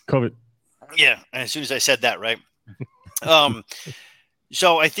 COVID. Yeah, and as soon as I said that, right.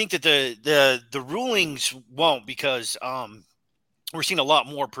 So I think that the rulings won't, because we're seeing a lot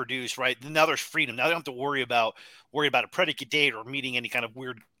more produced, right? Now there's freedom. Now they don't have to worry about a predicate date or meeting any kind of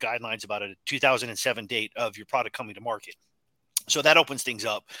weird guidelines about a 2007 date of your product coming to market. So that opens things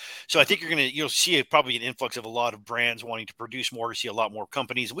up. So I think you'll see probably an influx of a lot of brands wanting to produce more, to see a lot more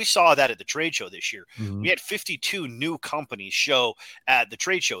companies. We saw that at the trade show this year. Mm-hmm. We had 52 new companies show at the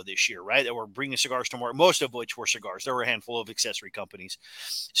trade show this year, right? That were bringing cigars to market, most of which were cigars. There were a handful of accessory companies.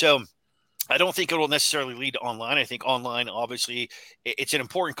 So I don't think it will necessarily lead to online. I think online, obviously, it's an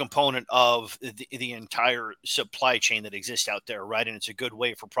important component of the entire supply chain that exists out there, right? And it's a good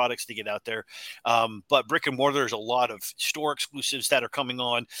way for products to get out there. But brick and mortar, there's a lot of store exclusives that are coming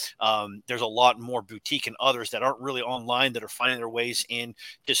on. There's a lot more boutique and others that aren't really online, that are finding their ways into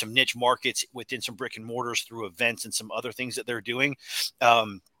some niche markets within some brick and mortars through events and some other things that they're doing.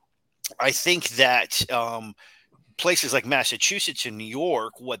 I think that places like Massachusetts and New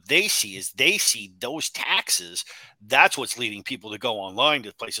York, what they see those taxes. That's what's leading people to go online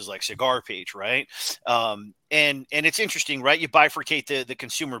to places like Cigar Page, right? And it's interesting, right? You bifurcate the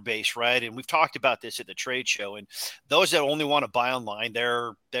consumer base, right? And we've talked about this at the trade show. And those that only want to buy online,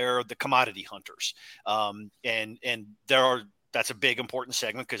 they're the commodity hunters. And that's a big important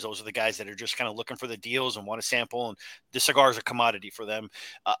segment, because those are the guys that are just kind of looking for the deals and want to sample, and the cigar is a commodity for them.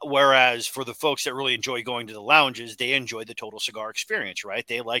 Whereas for the folks that really enjoy going to the lounges, they enjoy the total cigar experience, right?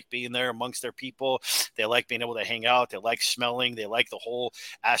 They like being there amongst their people. They like being able to hang out. They like smelling. They like the whole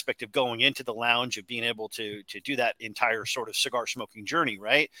aspect of going into the lounge, of being able to do that entire sort of cigar smoking journey,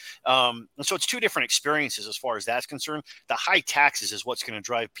 right? And so it's two different experiences as far as that's concerned. The high taxes is what's going to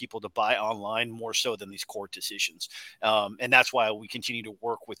drive people to buy online more so than these court decisions. And that's why we continue to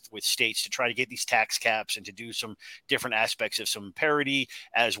work with states to try to get these tax caps and to do some different aspects of some parity,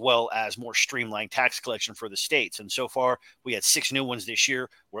 as well as more streamlined tax collection for the states. And so far, we had 6 new ones this year.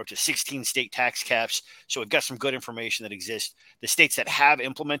 We're up to 16 state tax caps. So we've got some good information that exists. The states that have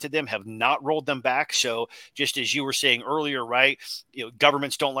implemented them have not rolled them back. So just as you were saying earlier, right,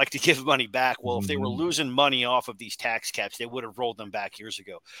 governments don't like to give money back. Well, if they were losing money off of these tax caps, they would have rolled them back years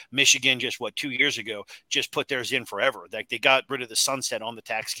ago. Michigan, just 2 years ago, just put theirs in forever. Like, they got rid of the sunset on the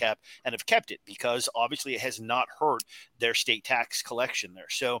tax cap and have kept it, because obviously it has not hurt their state tax collection there.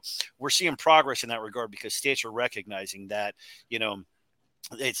 So we're seeing progress in that regard, because states are recognizing that,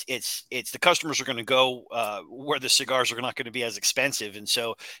 it's the customers are going to go where the cigars are not going to be as expensive. And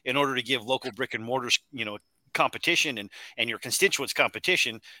so in order to give local brick and mortars, competition and your constituents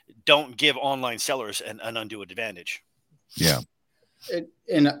competition, don't give online sellers an undue advantage. Yeah.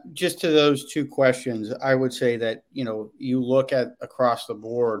 And just to those two questions, I would say that, you look at across the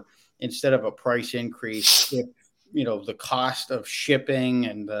board, instead of a price increase, if, the cost of shipping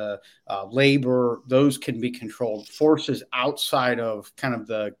and the labor, those can be controlled. Forces outside of kind of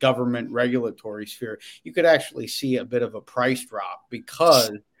the government regulatory sphere, you could actually see a bit of a price drop,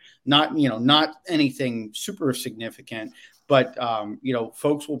 because not anything super significant, but,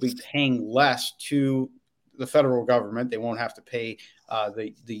 folks will be paying less to the federal government. They won't have to pay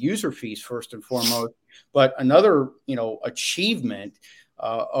the user fees first and foremost. But another, achievement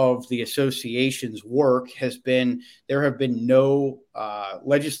of the association's work has been there have been no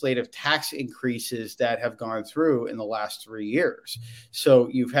legislative tax increases that have gone through in the last 3 years. So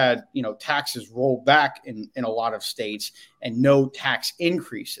you've had, taxes roll back in a lot of states and no tax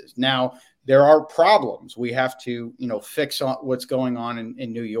increases. Now, there are problems. We have to, fix what's going on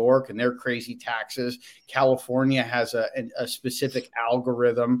in New York and their crazy taxes. California has a specific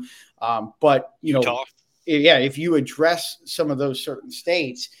algorithm. But, if you address some of those certain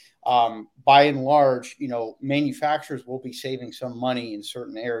states, by and large, manufacturers will be saving some money in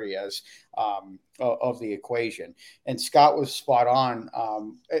certain areas of the equation. And Scott was spot on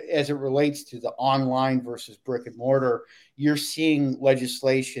as it relates to the online versus brick and mortar. You're seeing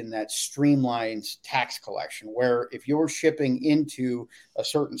legislation that streamlines tax collection, where if you're shipping into a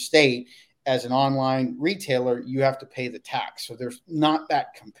certain state as an online retailer, you have to pay the tax. So there's not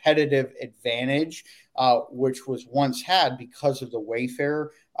that competitive advantage, which was once had because of the Wayfair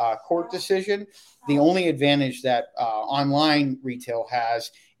court decision. The only advantage that online retail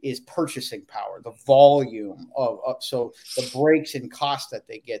has is purchasing power, the volume so the breaks in cost that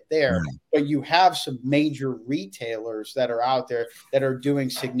they get there. But you have some major retailers that are out there that are doing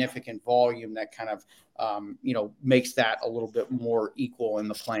significant volume that kind of, makes that a little bit more equal in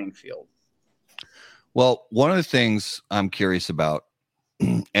the playing field. Well, one of the things I'm curious about,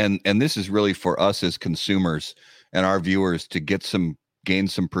 and this is really for us as consumers and our viewers to gain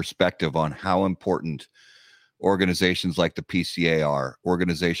some perspective on how important organizations like the PCA are,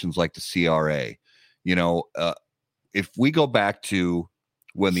 organizations like the CRA. If we go back to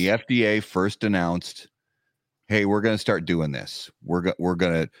when the FDA first announced, hey, we're going to start doing this. We're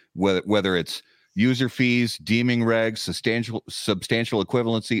going to, whether it's user fees, deeming regs, substantial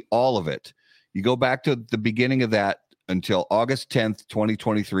equivalency, all of it. You go back to the beginning of that until August 10th,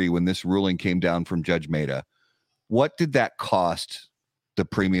 2023, when this ruling came down from Judge Maida. What did that cost the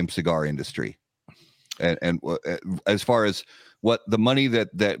premium cigar industry? And as far as what the money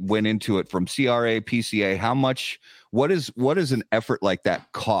that went into it from CRA, PCA, how much, what is an effort like that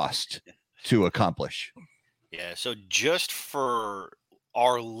cost to accomplish? Yeah. So just for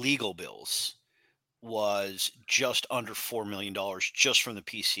our legal bills was just under $4 million just from the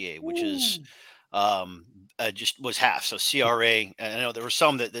PCA, which is just was half. So CRA, and I know there were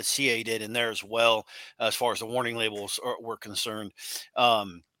some that the CA did in there as well, as far as the warning labels were concerned.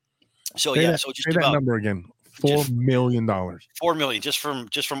 So say yeah, that, so just say about that number again. $4 million. $4 million just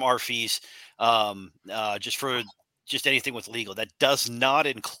from our fees, just anything with legal. That does not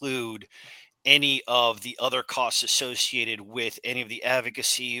include any of the other costs associated with any of the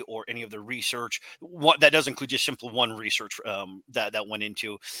advocacy or any of the research. That does include just simply one research that went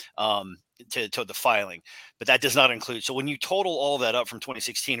into to the filing, but that does not include. So when you total all that up from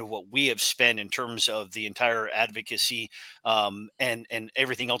 2016 of what we have spent in terms of the entire advocacy and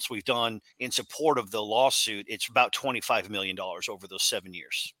everything else we've done in support of the lawsuit, it's about $25 million over those 7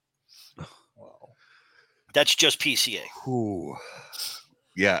 years. Wow. That's just PCA. Ooh.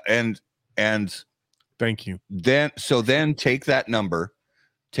 Yeah. And thank you. Then take that number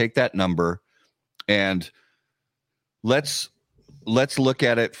and let's look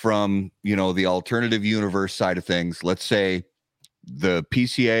at it from, the alternative universe side of things. Let's say the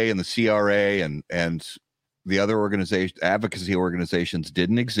PCA and the CRA and the other advocacy organizations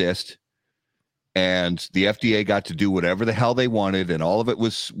didn't exist, and the FDA got to do whatever the hell they wanted, and all of it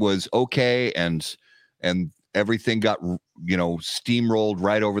was okay, and everything got, steamrolled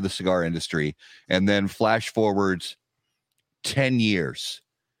right over the cigar industry. And then flash forwards 10 years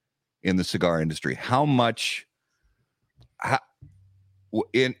in the cigar industry. How much,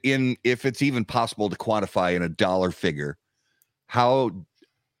 if it's even possible to quantify in a dollar figure, how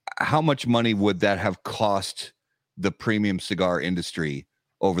much money would that have cost the premium cigar industry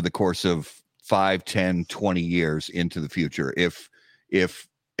over the course of 5, 10, 20 years into the future if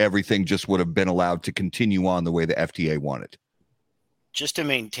everything just would have been allowed to continue on the way the FDA wanted? Just to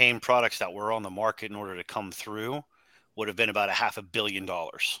maintain products that were on the market in order to come through would have been about $500 million.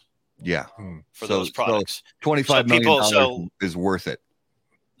 Yeah. For those products. So $25 million is worth it.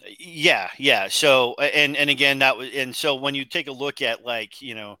 Yeah. Yeah. So, and again, so when you take a look at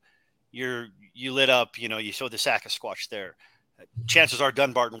you lit up, you saw the sack of squash there. Chances are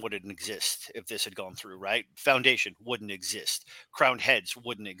Dunbarton wouldn't exist if this had gone through, right? Foundation wouldn't exist. Crowned Heads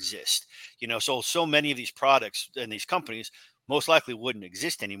wouldn't exist. So many of these products and these companies, most likely wouldn't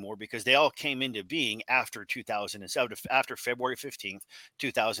exist anymore because they all came into being after 2007, after February 15th,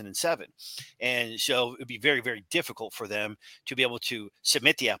 2007. And so it'd be very, very difficult for them to be able to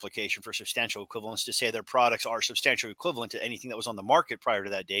submit the application for substantial equivalence to say their products are substantially equivalent to anything that was on the market prior to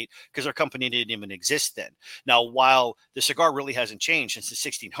that date, because their company didn't even exist then. Now, while the cigar really hasn't changed since the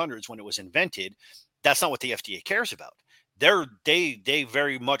 1600s when it was invented, that's not what the FDA cares about. They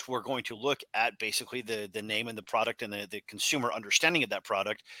very much were going to look at basically the name and the product and the consumer understanding of that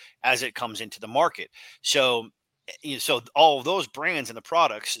product as it comes into the market. So all of those brands and the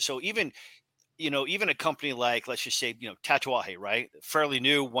products. So even a company like, let's just say, Tatuaje, right? Fairly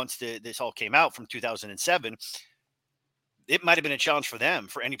new once this all came out from 2007. It might have been a challenge for them,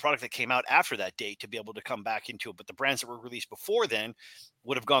 for any product that came out after that date, to be able to come back into it. But the brands that were released before then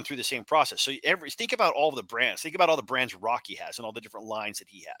would have gone through the same process. So think about all of the brands. Think about all the brands Rocky has and all the different lines that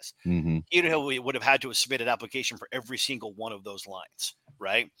he has. Mm-hmm. We would have had to submit an application for every single one of those lines,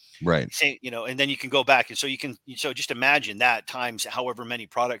 right? Right. And then you can go back. And so just imagine that times however many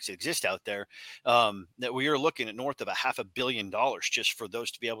products exist out there, that we are looking at north of $500 million just for those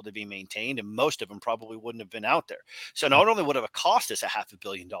to be able to be maintained. And most of them probably wouldn't have been out there. So not only would it have cost us $500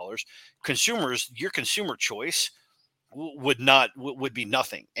 million, consumers, your consumer choice would be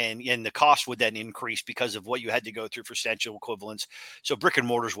nothing, and the cost would then increase because of what you had to go through for substantial equivalence. So brick and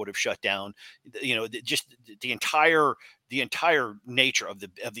mortars would have shut down. Just the entire nature of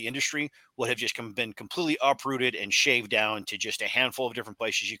the industry would have just been completely uprooted and shaved down to just a handful of different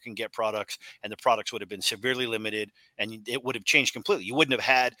places you can get products, and the products would have been severely limited, and it would have changed completely. You wouldn't have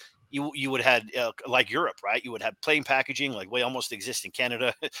had. You would have had like Europe, right? You would have plain packaging like we almost exist in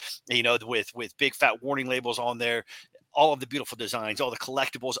Canada, with big fat warning labels on there. All of the beautiful designs, all the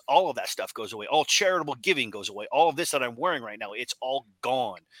collectibles, all of that stuff goes away. All charitable giving goes away. All of this that I'm wearing right now, it's all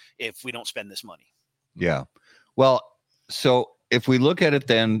gone if we don't spend this money. Yeah. Well, so if we look at it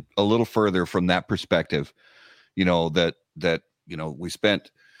then a little further from that perspective, that we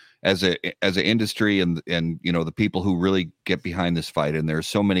spent as an industry and the people who really get behind this fight, and there's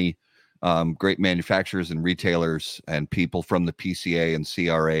so many great manufacturers and retailers and people from the PCA and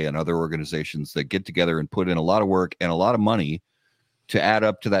CRA and other organizations that get together and put in a lot of work and a lot of money to add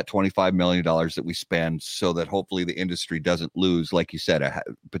up to that $25 million that we spend, so that hopefully the industry doesn't lose, like you said,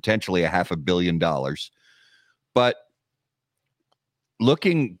 potentially $500 million. But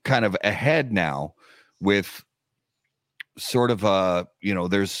looking kind of ahead now with sort of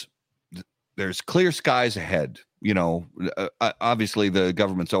there's clear skies ahead. Obviously the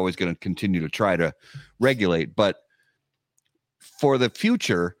government's always going to continue to try to regulate, but for the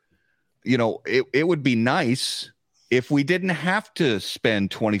future, it would be nice if we didn't have to spend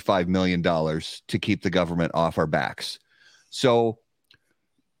 $25 million to keep the government off our backs. So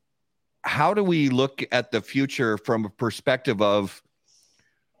how do we look at the future from a perspective of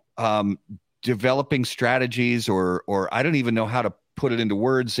developing strategies, or I don't even know how to put it into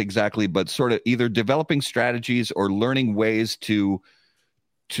words exactly, but sort of either developing strategies or learning ways to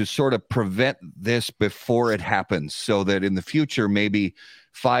sort of prevent this before it happens, so that in the future, maybe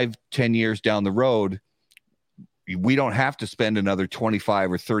 5-10 years down the road, we don't have to spend another $25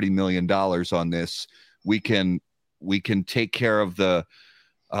 or $30 million on this. We can take care of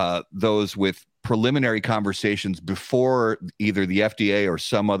those with preliminary conversations before either the FDA or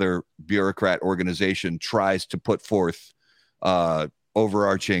some other bureaucrat organization tries to put forth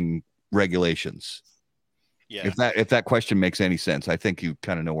overarching regulations. Yeah. If that question makes any sense, I think you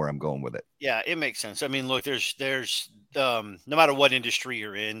kind of know where I'm going with it. Yeah, it makes sense. I mean, look, there's no matter what industry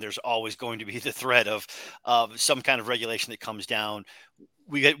you're in, there's always going to be the threat of some kind of regulation that comes down.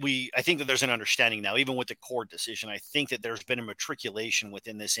 I think that there's an understanding now, even with the court decision. I think that there's been a matriculation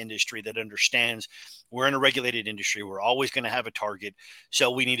within this industry that understands we're in a regulated industry. We're always going to have a target.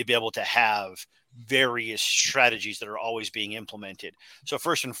 So we need to be able to have various strategies that are always being implemented. So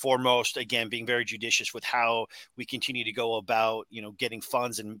first and foremost, again, being very judicious with how we continue to go about, getting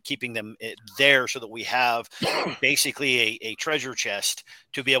funds and keeping them there so that we have basically a treasure chest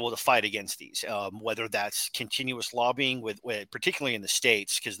to be able to fight against these, whether that's continuous lobbying with particularly in the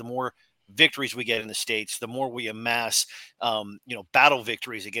States, because the more victories we get in the States, the more we amass, battle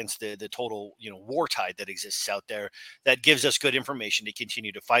victories against the total, war tide that exists out there. That gives us good information to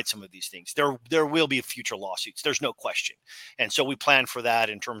continue to fight some of these things. There will be future lawsuits. There's no question. And so we plan for that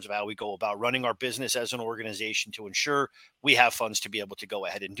in terms of how we go about running our business as an organization to ensure we have funds to be able to go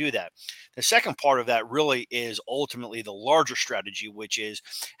ahead and do that. The second part of that really is ultimately the larger strategy, which is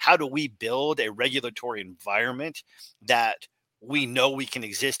how do we build a regulatory environment that we know we can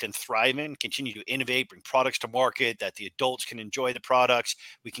exist and thrive in, continue to innovate, bring products to market, that the adults can enjoy the products.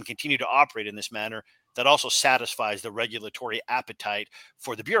 We can continue to operate in this manner that also satisfies the regulatory appetite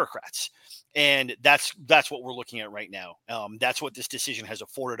for the bureaucrats. And that's what we're looking at right now. That's what this decision has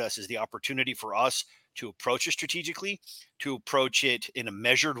afforded us, is the opportunity for us to approach it strategically, to approach it in a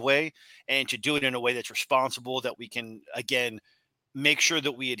measured way, and to do it in a way that's responsible, that we can, again, make sure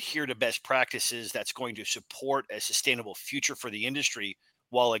that we adhere to best practices that's going to support a sustainable future for the industry,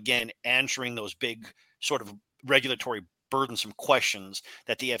 while, again, answering those big sort of regulatory burdensome questions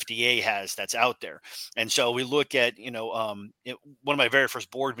that the FDA has that's out there. And so we look at, one of my very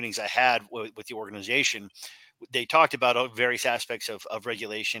first board meetings I had with the organization, they talked about various aspects of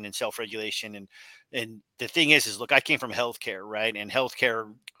regulation and self-regulation. And the thing is look, I came from healthcare, right? And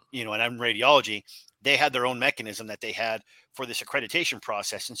healthcare, and I'm in radiology, they had their own mechanism that they had for this accreditation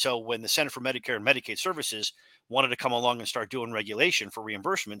process. And so when the Center for Medicare and Medicaid Services wanted to come along and start doing regulation for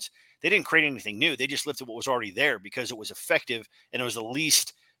reimbursements, they didn't create anything new. They just lifted what was already there because it was effective and it was the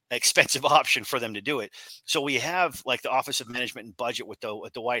least expensive option for them to do it. So we have like the Office of Management and Budget with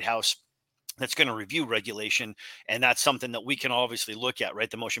the White House that's going to review regulation. And that's something that we can obviously look at,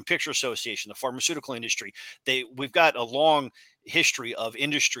 right? The Motion Picture Association, the pharmaceutical industry, we've got a long history of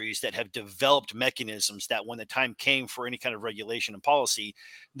industries that have developed mechanisms that when the time came for any kind of regulation and policy,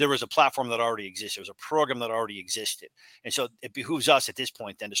 there was a platform that already existed. There was a program that already existed. And so it behooves us at this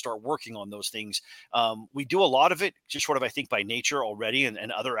point then to start working on those things. We do a lot of it just sort of, I think, by nature already, and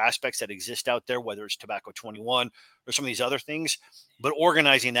other aspects that exist out there, whether it's Tobacco 21 or some of these other things. But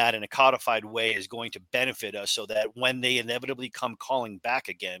organizing that in a codified way is going to benefit us, so that when they inevitably come calling back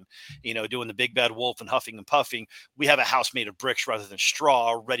again, doing the big bad wolf and huffing and puffing, we have a house made of bricks rather than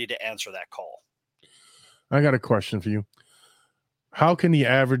straw, ready to answer that call. I got a question for you. How can the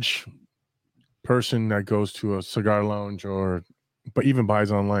average person that goes to a cigar lounge but even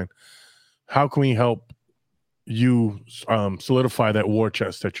buys online, how can we help you solidify that war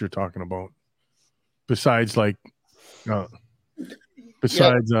chest that you're talking about? Besides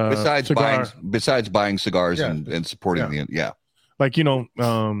buying cigars and supporting like,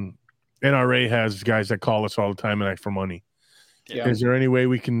 NRA has guys that call us all the time and ask for money. Yeah. Is there any way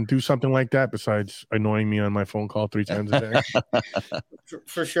we can do something like that besides annoying me on my phone call 3 times a day?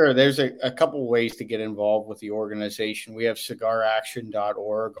 For sure. There's a couple ways to get involved with the organization. We have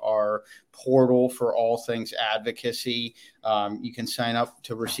cigaraction.org, our portal for all things advocacy. You can sign up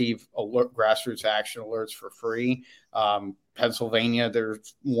to receive grassroots action alerts for free. Pennsylvania,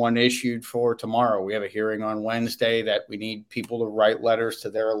 there's one issued for tomorrow. We have a hearing on Wednesday that we need people to write letters to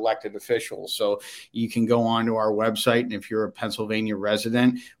their elected officials. So you can go onto our website, and if you're a Pennsylvania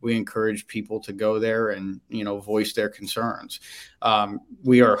resident, we encourage people to go there and, voice their concerns.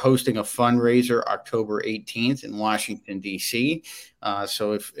 We are hosting a fundraiser October 18th in Washington, D.C.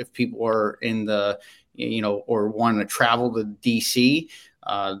 So if people are in the, or want to travel to D.C.,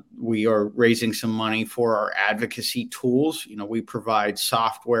 we are raising some money for our advocacy tools. We provide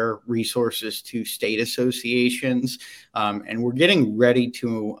software resources to state associations, and we're getting ready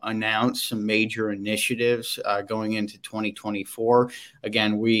to announce some major initiatives going into 2024.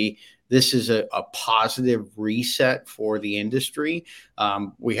 Again, this is a positive reset for the industry.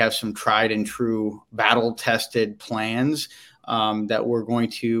 We have some tried and true battle-tested plans that we're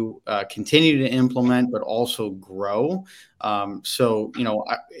going to continue to implement, but also grow. So,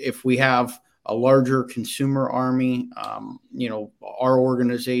 if we have a larger consumer army, our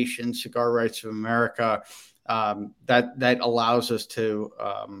organization, Cigar Rights of America, that allows us to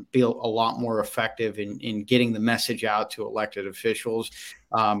be a lot more effective in getting the message out to elected officials.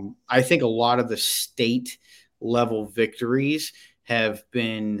 I think a lot of the state level victories have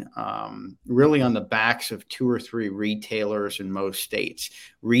been really on the backs of 2 or 3 retailers in most states.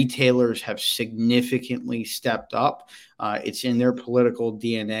 Retailers have significantly stepped up. It's in their political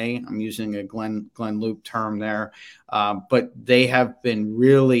DNA. I'm using a Glenn Loop term there, but they have been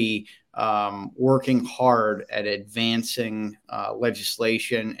really working hard at advancing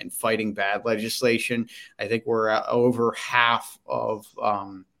legislation and fighting bad legislation. I think we're at over half of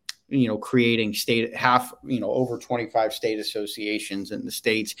creating over 25 state associations in the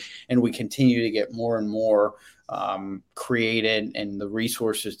states. And we continue to get more and more created and the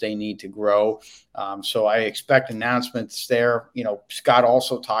resources they need to grow. So I expect announcements there. Scott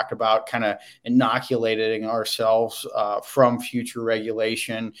also talked about kind of inoculating ourselves from future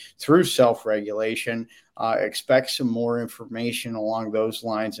regulation through self-regulation. Expect some more information along those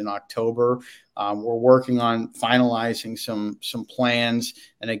lines in October. We're working on finalizing some plans.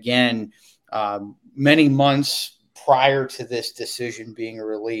 And again, many months prior to this decision being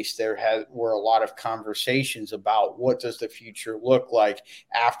released, there were a lot of conversations about what does the future look like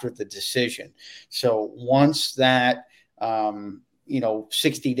after the decision. So once that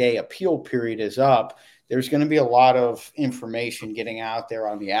 60-day appeal period is up, there's going to be a lot of information getting out there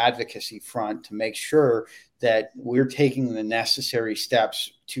on the advocacy front to make sure that we're taking the necessary steps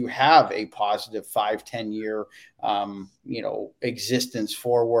to have a positive 5-10 year, existence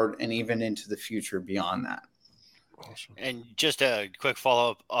forward and even into the future beyond that. Awesome. And just a quick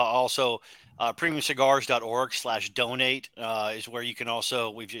follow-up, also premiumcigars.org/donate is where you can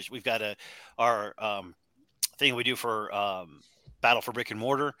also, we've got our thing we do for Battle for Brick and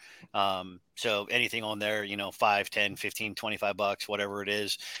Mortar. So anything on there, $5, $10, $15, $25, whatever it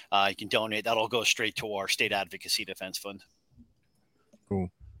is, you can donate. That'll go straight to our state advocacy defense fund.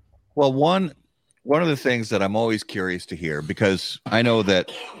 Cool. Well, one of the things that I'm always curious to hear, because I know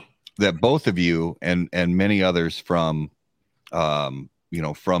that both of you and many others from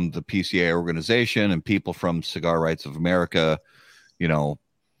from the PCA organization and people from Cigar Rights of America, you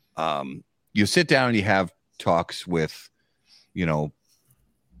sit down and you have talks with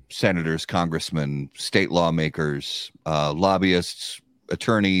senators, congressmen, state lawmakers, lobbyists,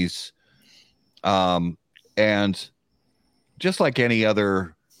 attorneys, and just like any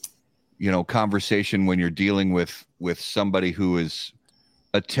other conversation, when you're dealing with somebody who is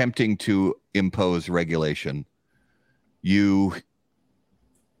attempting to impose regulation, you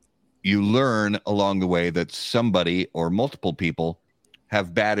learn along the way that somebody or multiple people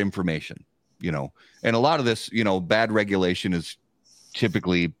have bad information, and a lot of this, bad regulation is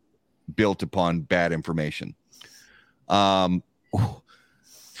typically built upon bad information. For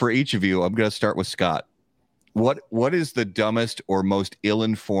each of you, I'm going to start with Scott. What is the dumbest or most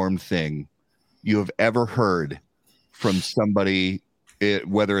ill-informed thing you have ever heard from somebody,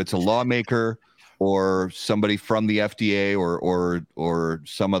 whether it's a lawmaker or somebody from the FDA or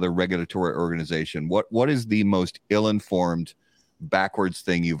some other regulatory organization? What is the most ill-informed, backwards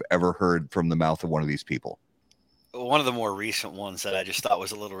thing you've ever heard from the mouth of one of these people? One of the more recent ones that I just thought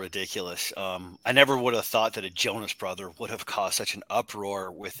was a little ridiculous. I never would have thought that a Jonas brother would have caused such an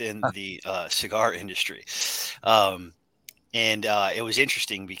uproar within the cigar industry. And it was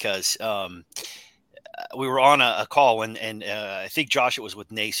interesting because we were on a call and I think Josh, it was with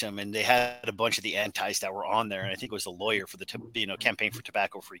NASM, and they had a bunch of the antis that were on there. And I think it was the lawyer for the campaign for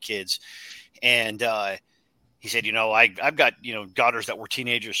tobacco-free kids. And he said, I've got, daughters that were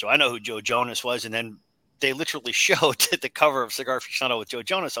teenagers, so I know who Joe Jonas was. And then they literally showed the cover of Cigar Aficionado with Joe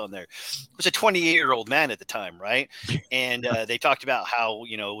Jonas on there. It was a 28-year-old man at the time, right? And they talked about how,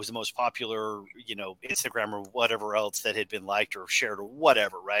 it was the most popular, Instagram or whatever else that had been liked or shared or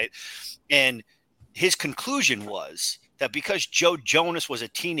whatever, right? And his conclusion was that because Joe Jonas was a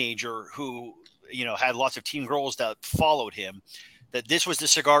teenager who, had lots of teen girls that followed him, that this was the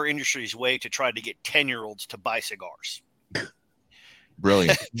cigar industry's way to try to get 10-year-olds to buy cigars.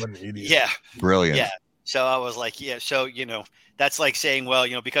 Brilliant. What an idiot. Yeah. Brilliant. Yeah. So I was like, so, that's like saying, well,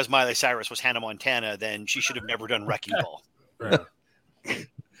 because Miley Cyrus was Hannah Montana, then she should have never done Wrecking Ball.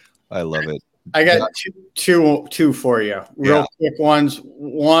 I love it. I got two for you. Real quick ones.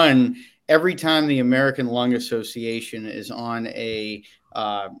 One, every time the American Lung Association is on a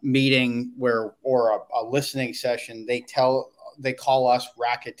meeting or a listening session, they call us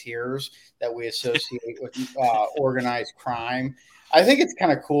racketeers that we associate with organized crime. I think it's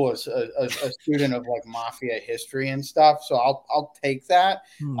kind of cool as a student of like mafia history and stuff. So I'll take that.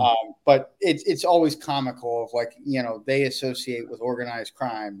 But it's always comical of like, they associate with organized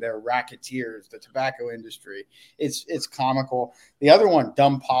crime. They're racketeers, the tobacco industry. It's comical. The other one,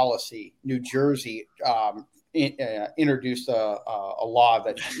 dumb policy. New Jersey introduced a law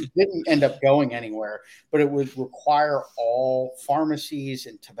that didn't end up going anywhere, but it would require all pharmacies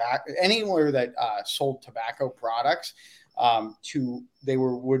and tobacco, anywhere that sold tobacco products,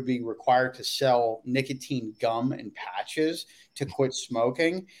 would be required to sell nicotine gum and patches to quit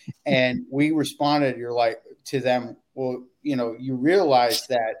smoking. And we responded, to them, well, you realize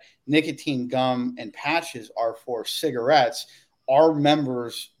that nicotine gum and patches are for cigarettes. Our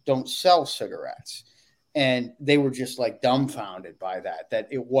members don't sell cigarettes. And they were just like dumbfounded by that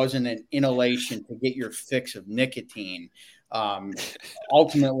it wasn't an inhalation to get your fix of nicotine.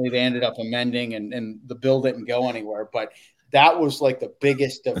 Ultimately, they ended up amending and the bill didn't go anywhere. But that was like the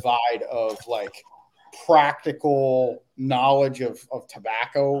biggest divide of like practical knowledge of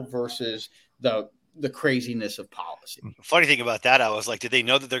tobacco versus the the craziness of policy. Funny thing about that, I was like, did they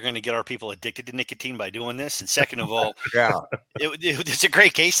know that they're going to get our people addicted to nicotine by doing this? And second of all, it's a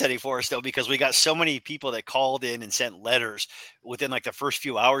great case study for us though, because we got so many people that called in and sent letters within like the first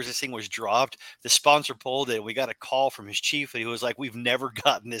few hours this thing was dropped. The sponsor pulled it. We got a call from his chief, and he was like, we've never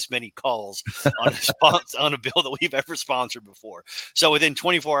gotten this many calls on a bill that we've ever sponsored before. So within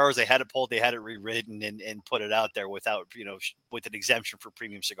 24 hours, they had it pulled, they had it rewritten and put it out there without, with an exemption for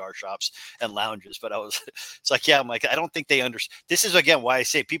premium cigar shops and lounges. But it's like, yeah, I'm like, I don't think they understand. This is again why I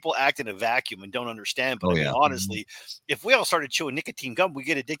say people act in a vacuum and don't understand. But honestly, if we all started chewing nicotine gum, we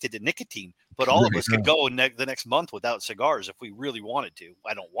get addicted to nicotine. But all of us could go the next month without cigars if we really wanted to.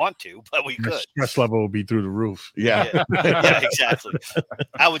 I don't want to, but we could. Stress level will be through the roof. Yeah, exactly.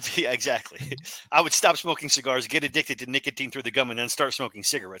 Exactly. I would stop smoking cigars, get addicted to nicotine through the gum, and then start smoking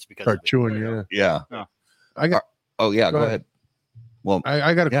cigarettes because start chewing. Yeah. Go ahead. Well,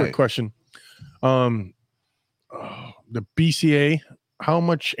 I got a quick question. The BCA, how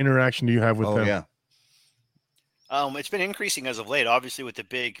much interaction do you have with them? Yeah. It's been increasing as of late, obviously with the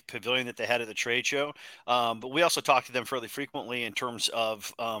big pavilion that they had at the trade show. But we also talk to them fairly frequently in terms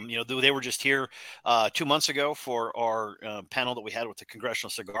of, they were just here 2 months ago for our panel that we had with the Congressional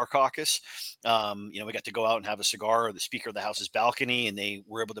Cigar Caucus. We got to go out and have a cigar at the Speaker of the House's balcony, and they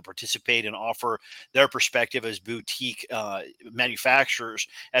were able to participate and offer their perspective as boutique manufacturers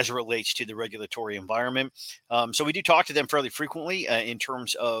as it relates to the regulatory environment. So we do talk to them fairly frequently in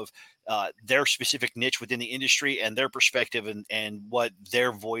terms of their specific niche within the industry and their perspective and what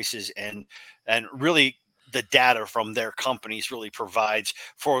their voices and really the data from their companies really provides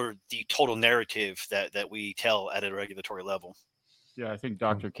for the total narrative that we tell at a regulatory level. Yeah, I think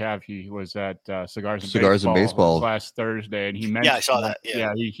Dr. Cav, was at Cigars and Baseball last Thursday, and he mentioned. Yeah, I saw that.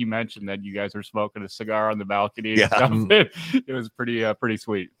 Yeah, he mentioned that you guys were smoking a cigar on the balcony. Yeah, it was pretty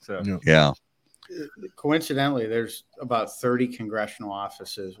sweet. So yeah. Coincidentally, there's about 30 congressional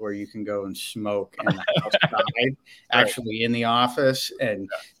offices where you can go and smoke in the outside, actually in the office, and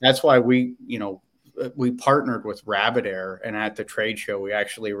that's why we partnered with Rabbit Air, and at the trade show, we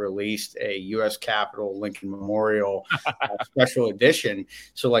actually released a U.S. Capitol Lincoln Memorial special edition.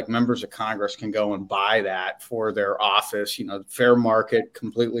 So like members of Congress can go and buy that for their office, fair market,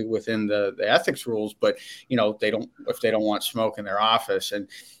 completely within the ethics rules. But, if they don't want smoke in their office. And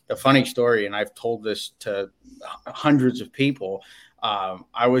the funny story, and I've told this to hundreds of people,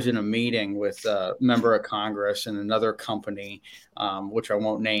 I was in a meeting with a member of Congress and another company, which I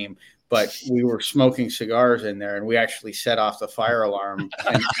won't name, but we were smoking cigars in there, and we actually set off the fire alarm.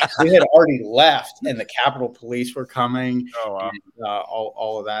 And we had already left, and the Capitol Police were coming, and,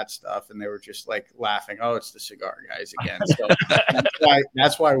 all of that stuff, and they were just like laughing. Oh, it's the cigar guys again. So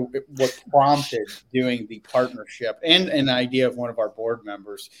that's why what prompted doing the partnership and an idea of one of our board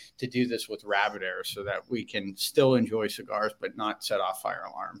members to do this with Rabbit Air, so that we can still enjoy cigars but not set off fire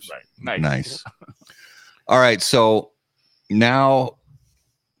alarms. Right. Nice. All right, so now,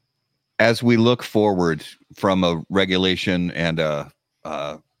 as we look forward from a regulation and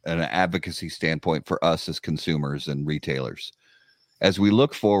an advocacy standpoint for us as consumers and retailers, as we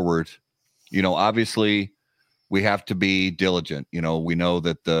look forward, obviously we have to be diligent. We know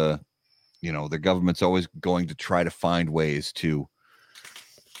that the government's always going to try to find ways to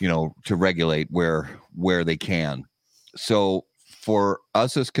regulate where they can. So for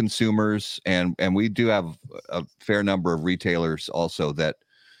us as consumers, and we do have a fair number of retailers also that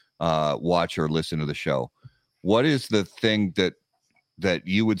watch or listen to the show, what is the thing that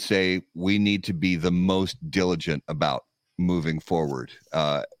you would say we need to be the most diligent about moving forward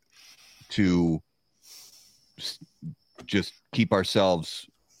to just keep ourselves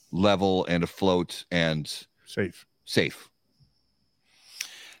level and afloat and safe?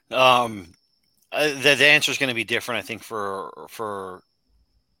 The answer is going to be different, I think, for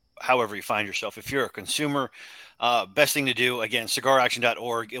however you find yourself. If you're a consumer, best thing to do, again,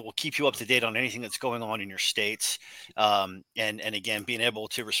 cigaraction.org. It will keep you up to date on anything that's going on in your states. And again, being able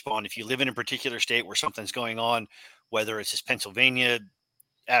to respond. If you live in a particular state where something's going on, whether it's this Pennsylvania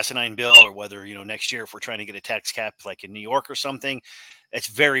asinine bill or whether, next year if we're trying to get a tax cap like in New York or something, it's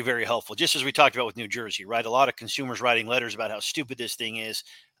very, very helpful. Just as we talked about with New Jersey, right? A lot of consumers writing letters about how stupid this thing is.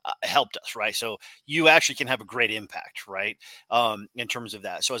 Helped us, right? So you actually can have a great impact, right? In terms of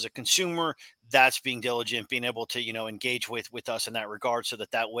that. So as a consumer, that's being diligent, being able to, engage with us in that regard, so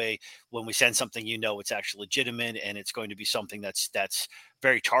that way, when we send something, it's actually legitimate and it's going to be something that's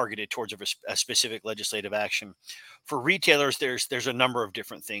very targeted towards a specific legislative action. For retailers, there's a number of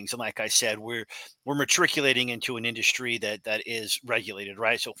different things. And like I said, we're matriculating into an industry that is regulated,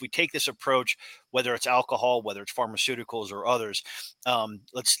 right? So if we take this approach, whether it's alcohol, whether it's pharmaceuticals or others,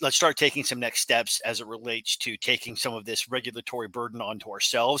 let's start taking some next steps as it relates to taking some of this regulatory burden onto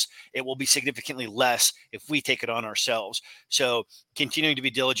ourselves. It will be significantly less if we take it on ourselves. So continuing to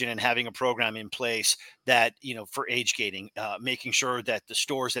be diligent and having a program in place that, for age gating, making sure that the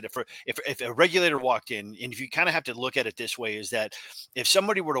stores that if a regulator walked in, and if you kind of have to look at it this way, is that if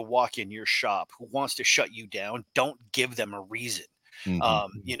somebody were to walk in your shop who wants to shut you down, don't give them a reason.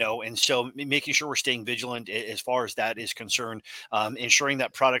 And so making sure we're staying vigilant as far as that is concerned, ensuring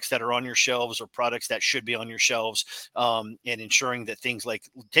that products that are on your shelves are products that should be on your shelves, and ensuring that things like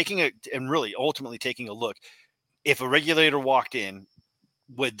ultimately taking a look. If a regulator walked in,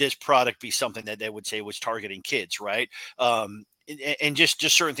 would this product be something that they would say was targeting kids, right? And just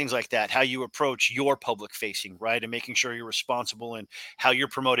certain things like that, how you approach your public facing, right? And making sure you're responsible in how you're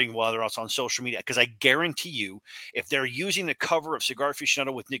promoting, whether it's on social media. Because I guarantee you, if they're using the cover of Cigar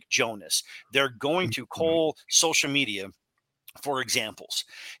Aficionado with Nick Jonas, they're going to call social media for examples.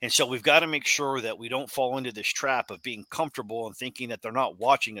 And so we've got to make sure that we don't fall into this trap of being comfortable and thinking that they're not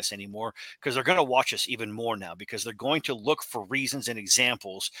watching us anymore, because they're going to watch us even more now, because they're going to look for reasons and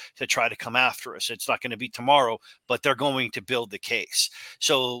examples to try to come after us. It's not going to be tomorrow, but they're going to build the case.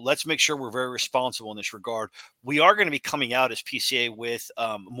 So let's make sure we're very responsible in this regard. We are going to be coming out as PCA with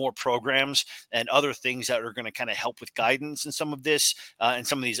more programs and other things that are going to kind of help with guidance in some of this and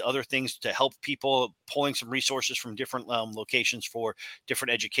some of these other things to help people, pulling some resources from different locations for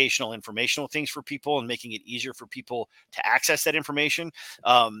different educational, informational things for people, and making it easier for people to access that information.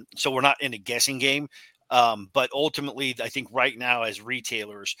 So we're not in a guessing game. But ultimately, I think right now as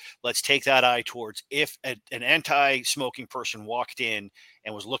retailers, let's take that eye towards, if an anti-smoking person walked in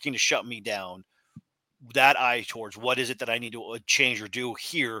and was looking to shut me down, that eye towards what is it that I need to change or do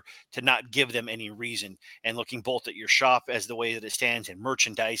here to not give them any reason, and looking both at your shop as the way that it stands and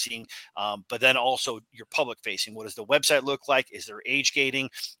merchandising, but then also your public facing. What does the website look like? Is there age gating?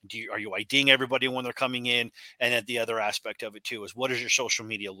 Are you IDing everybody when they're coming in? And then the other aspect of it too is, what does your social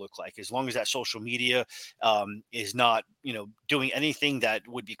media look like? As long as that social media is not, doing anything that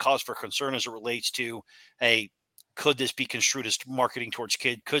would be cause for concern as it relates to, hey, could this be construed as marketing towards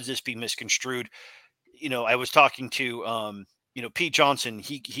kid? Could this be misconstrued? I was talking to, Pete Johnson.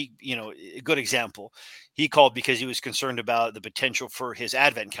 He, a good example. He called because he was concerned about the potential for his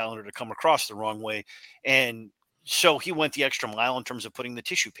advent calendar to come across the wrong way. And so he went the extra mile in terms of putting the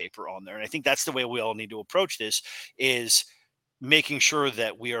tissue paper on there. And I think that's the way we all need to approach this, is making sure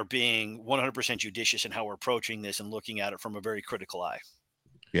that we are being 100% judicious in how we're approaching this and looking at it from a very critical eye.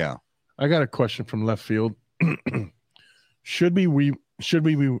 Yeah. I got a question from left field. Should we be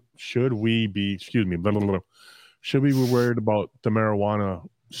worried about the marijuana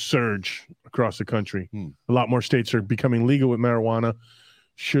surge across the country? A lot more states are becoming legal with marijuana.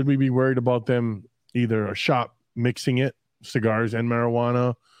 Should we be worried about them, either a shop mixing it, cigars and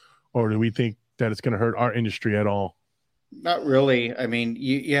marijuana, or do we think that it's going to hurt our industry at all? Not really. I mean,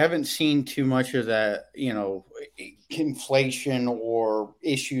 you haven't seen too much of that, inflation or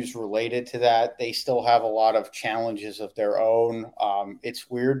issues related to that. They still have a lot of challenges of their own. It's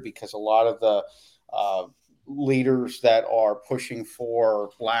weird because a lot of the leaders that are pushing for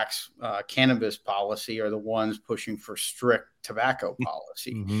blacks cannabis policy are the ones pushing for strict tobacco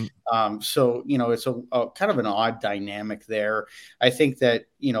policy. So, it's a kind of an odd dynamic there. I think that,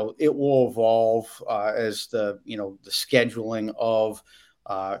 it will evolve as the scheduling of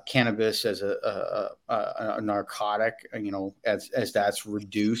cannabis as a narcotic, as that's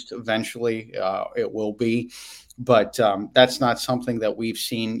reduced eventually, it will be. But that's not something that we've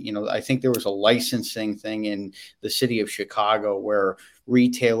seen. I think there was a licensing thing in the city of Chicago where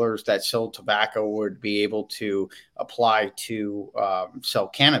retailers that sell tobacco would be able to apply to sell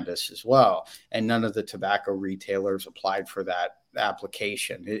cannabis as well. And none of the tobacco retailers applied for that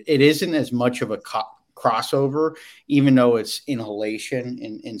application. It isn't as much of a crossover, even though it's inhalation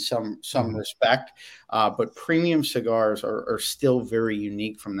in some respect. But premium cigars are still very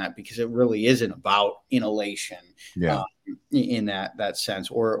unique from that, because it really isn't about inhalation in that sense,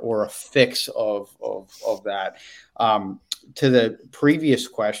 or a fix of that. to the previous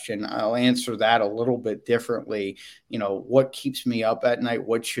question, I'll answer that a little bit differently. What keeps me up at night?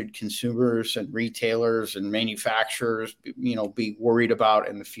 What should consumers and retailers and manufacturers, be worried about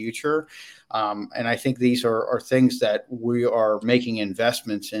in the future? And I think these are things that we are making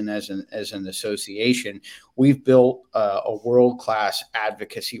investments in as an association. We've built a world-class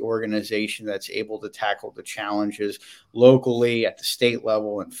advocacy organization that's able to tackle the challenges locally, at the state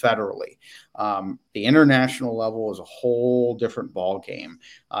level, and federally. The international level is a whole different ballgame.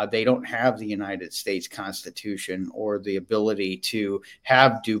 They don't have the United States Constitution or the ability to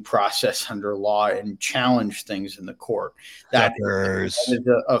have due process under law and challenge things in the court. That is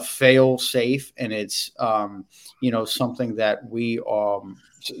a fail safe, and it's something that we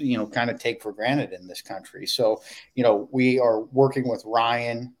kind of take for granted in this country. So we are working with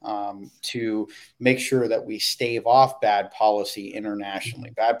Ryan to make sure that we stave off bad policy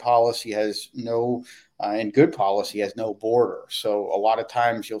internationally. Bad policy has no and good policy has no border. So a lot of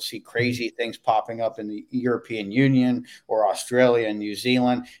times you'll see crazy things popping up in the European Union or Australia and New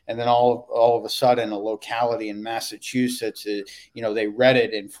Zealand. And then all of a sudden, a locality in Massachusetts, they read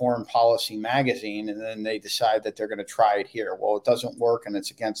it in Foreign Policy magazine, and then they decide that they're going to try it here. Well, it doesn't work, and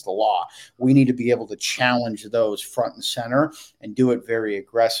it's against the law. We need to be able to challenge those front and center and do it very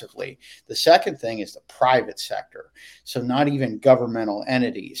aggressively. The second thing is the private sector. So not even governmental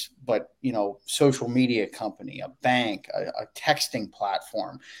entities, but social media company, a bank, a texting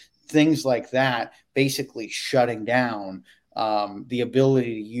platform, things like that, basically shutting down the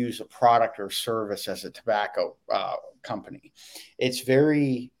ability to use a product or service as a tobacco company. It's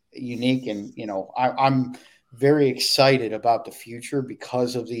very unique, and I'm very excited about the future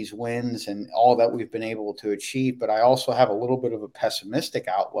because of these wins and all that we've been able to achieve. But I also have a little bit of a pessimistic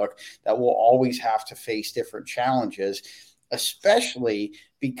outlook that we'll always have to face different challenges, especially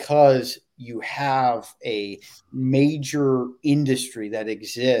because you have a major industry that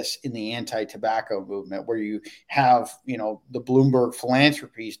exists in the anti-tobacco movement, where you have, the Bloomberg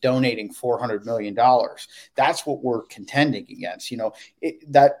philanthropies donating $400 million. That's what we're contending against.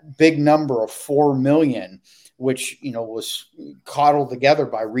 That big number of 4 million, which, was coddled together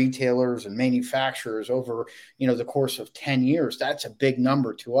by retailers and manufacturers over, the course of 10 years. That's a big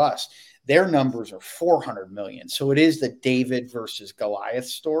number to us. Their numbers are 400 million. So it is the David versus Goliath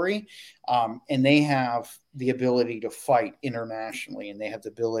story. And they have the ability to fight internationally, and they have the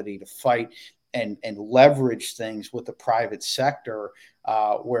ability to fight and leverage things with the private sector,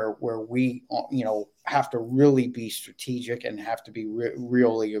 where we, have to really be strategic and have to be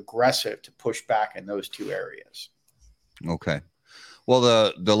really aggressive to push back in those two areas. Okay. Well,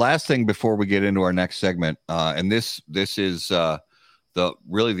 the last thing before we get into our next segment, and this is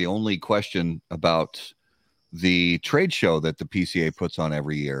the only question about the trade show that the PCA puts on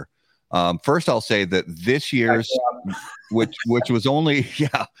every year. First, I'll say that this year's, which was only,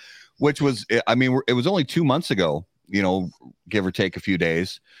 it was only 2 months ago, give or take a few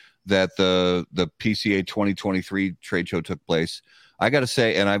days, that the PCA 2023 trade show took place. I got to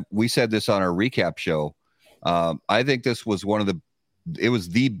say, and we said this on our recap show, I think this was it was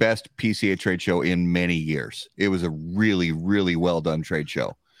the best PCA trade show in many years. It was a really, really well done trade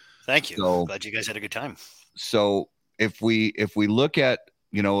show. Thank you. So, glad you guys had a good time. So if we look at,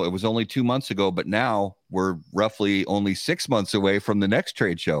 it was only 2 months ago, but now we're roughly only 6 months away from the next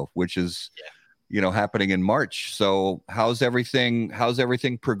trade show, which is, happening in March. So how's everything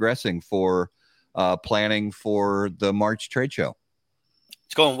progressing for planning for the March trade show?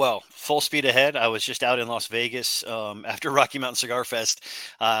 It's going well, full speed ahead. I was just out in Las Vegas after Rocky Mountain Cigar Fest.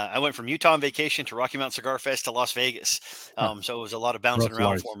 I went from Utah on vacation to Rocky Mountain Cigar Fest to Las Vegas. So it was a lot of bouncing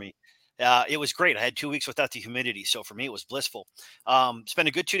around for me. It was great. I had 2 weeks without the humidity. So for me, it was blissful. Spent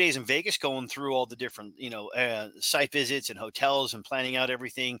a good 2 days in Vegas going through all the different, site visits and hotels and planning out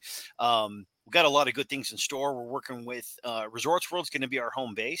everything. We've got a lot of good things in store. We're working with Resorts World's going to be our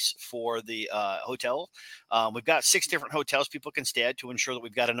home base for the hotel. We've got 6 different hotels people can stay at to ensure that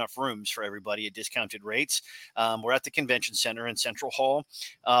we've got enough rooms for everybody at discounted rates. We're at the convention center in Central Hall.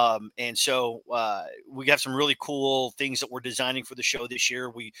 And so we have some really cool things that we're designing for the show this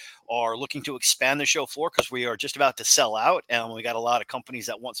year. We are looking to expand the show floor because we are just about to sell out, and we got a lot of companies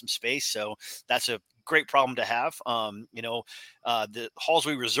that want some space. So that's a great problem to have. The halls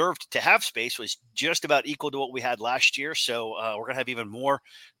we reserved to have space was just about equal to what we had last year. So we're going to have even more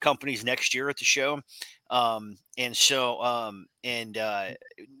companies next year at the show. And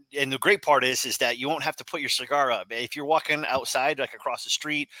the great part is that you won't have to put your cigar up. If you're walking outside, like across the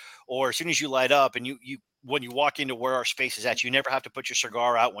street, or as soon as you light up and you when you walk into where our space is at, you never have to put your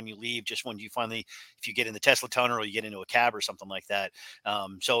cigar out when you leave, just when you finally, if you get in the Tesla tunnel or you get into a cab or something like that.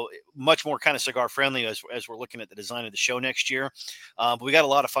 So much more kind of cigar friendly as we're looking at the design of the show next year. But we got a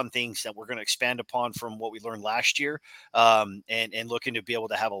lot of fun things that we're going to expand upon from what we learned last year, and looking to be able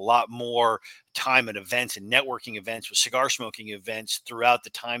to have a lot more time at events and networking events with cigar smoking events throughout the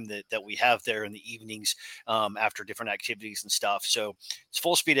time that we have there in the evenings, after different activities and stuff. So it's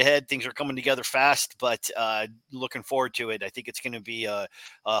full speed ahead. Things are coming together fast, but looking forward to it. I think it's going to be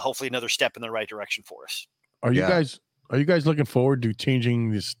hopefully another step in the right direction for us. Are you guys looking forward to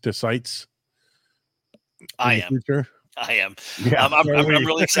changing the sites? I am. Future? I am. Yeah, I'm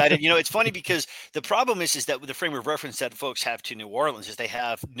really excited. It's funny because the problem is that with the frame of reference that folks have to New Orleans is they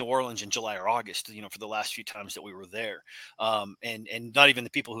have New Orleans in July or August, for the last few times that we were there. And not even the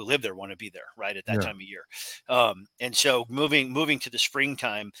people who live there want to be there right at that time of year. And so moving to the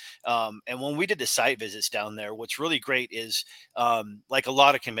springtime. And when we did the site visits down there, what's really great is like a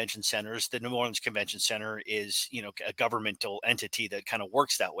lot of convention centers, the New Orleans Convention Center is, a governmental entity that kind of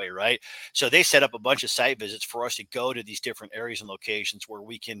works that way. Right. So they set up a bunch of site visits for us to go to these different areas and locations where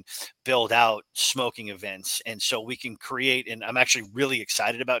we can build out smoking events. And so we can create, and I'm actually really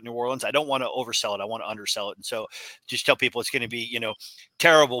excited about New Orleans. I don't want to oversell it. I want to undersell it. And so just tell people it's going to be,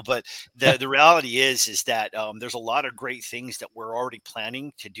 terrible. But the reality is that there's a lot of great things that we're already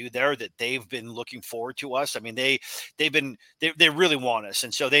planning to do there that they've been looking forward to us. I mean, they really want us.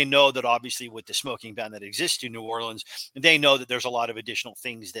 And so they know that obviously with the smoking ban that exists in New Orleans, they know that there's a lot of additional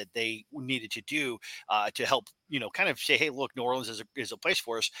things that they needed to do to help, kind of say, hey, look, New Orleans is a place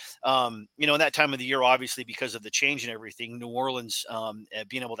for us. In that time of the year, obviously, because of the change and everything, New Orleans,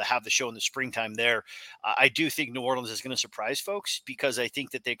 being able to have the show in the springtime there, I do think New Orleans is going to surprise folks because I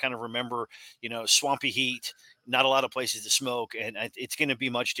think that they kind of remember, swampy heat, not a lot of places to smoke, and it's going to be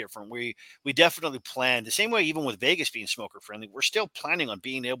much different. We definitely plan the same way, even with Vegas being smoker friendly. We're still planning on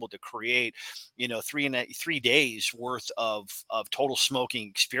being able to create, 3 days worth of total smoking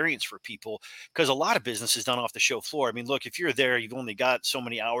experience for people, because a lot of business is done off the show floor. I mean, look, if you're there, you've only got so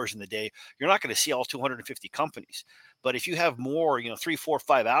many hours in the day. You're not going to see all 250 companies. But if you have more, 3, 4,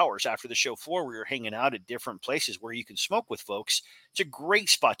 5 hours after the show floor where you're hanging out at different places where you can smoke with folks, it's a great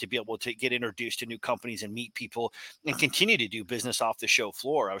spot to be able to get introduced to new companies and meet people and continue to do business off the show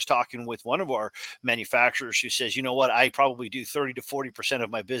floor. I was talking with one of our manufacturers who says, you know what, I probably do 30 to 40%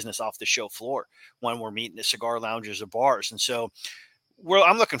 of my business off the show floor when we're meeting at cigar lounges or bars. And so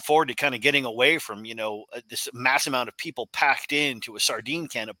I'm looking forward to kind of getting away from, this mass amount of people packed into a sardine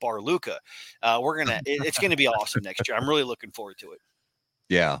can at Bar Luca. It's going to be awesome next year. I'm really looking forward to it.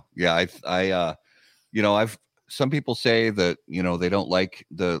 Yeah. Some people say that, they don't like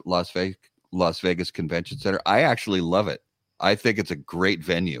the Las Vegas Convention Center. I actually love it. I think it's a great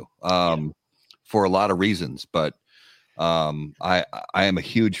venue for a lot of reasons, but I am a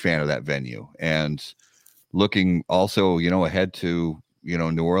huge fan of that venue, and looking also, ahead to,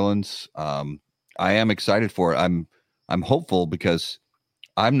 New Orleans. I am excited for it. I'm hopeful because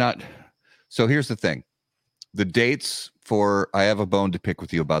I'm not. So here's the thing. The dates I have a bone to pick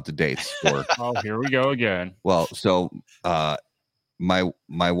with you about the dates for. Oh, here we go again. Well, so my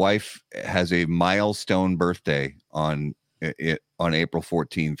wife has a milestone birthday on April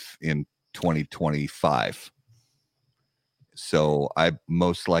 14th in 2025. So I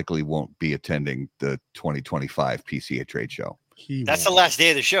most likely won't be attending the 2025 PCA trade show. That's the last day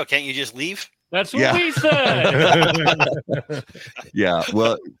of the show. Can't you just leave? That's what we said. Yeah.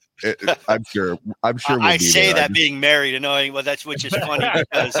 Well, I'm sure. I say that being married and knowing, well, which is funny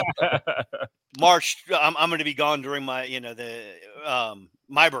because March, I'm going to be gone during my,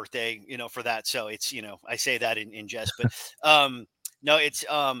 my birthday, for that. So it's, I say that in jest, but no, it's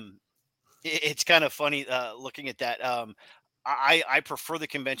kind of funny looking at that. I prefer the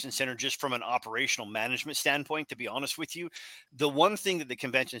convention center just from an operational management standpoint, to be honest with you. The one thing that the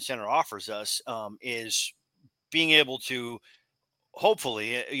convention center offers us is being able to,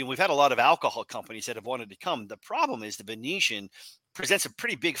 hopefully, we've had a lot of alcohol companies that have wanted to come. The problem is the Venetian presents a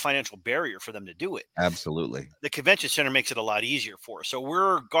pretty big financial barrier for them to do it. Absolutely. The convention center makes it a lot easier for us. So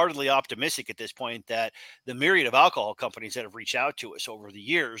we're guardedly optimistic at this point that the myriad of alcohol companies that have reached out to us over the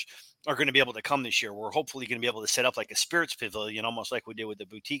years are going to be able to come this year. We're hopefully going to be able to set up like a spirits pavilion, almost like we did with the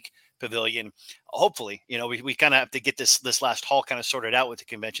boutique pavilion. Hopefully, we kind of have to get this last hall kind of sorted out with the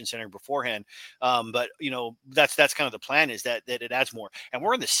convention center beforehand. But that's kind of the plan, is that it adds more. And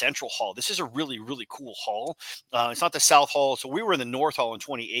we're in the central hall. This is a really, really cool hall. It's not the south hall. So we were in the north hall in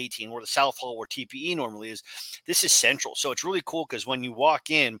 2018, where the south hall where TPE normally is. This is central. So it's really cool because when you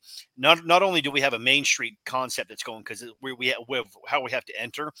walk in, not only do we have a Main Street concept that's going, because we have how we have to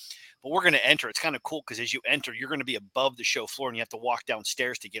enter, but we're going to enter. It's kind of cool because as you enter, you're going to be above the show floor and you have to walk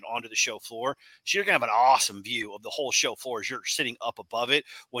downstairs to get onto the show floor. So you're going to have an awesome view of the whole show floor as you're sitting up above it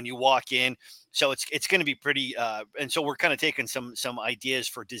when you walk in. So it's going to be pretty. And so we're kind of taking some ideas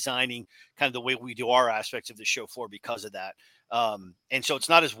for designing kind of the way we do our aspects of the show floor because of that. And so it's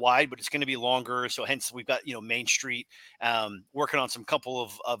not as wide, but it's going to be longer. So hence we've got, Main Street, working on some couple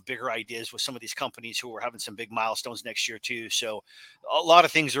of bigger ideas with some of these companies who are having some big milestones next year too. So a lot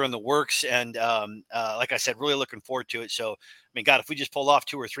of things are in the works. And like I said, really looking forward to it. So, I mean, God, if we just pull off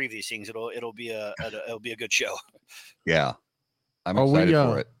 2 or 3 of these things, it'll be a good show. Yeah. I'm excited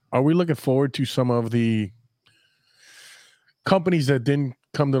for it. Are we looking forward to some of the companies that didn't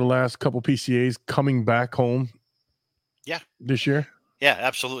come to the last couple PCAs coming back home? Yeah. This year? Yeah,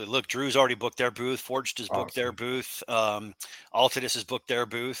 absolutely. Look, Drew's already booked their booth. Forged has booked their booth. Altadis has booked their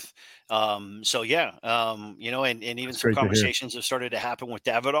booth. So yeah, and even some conversations have started to happen with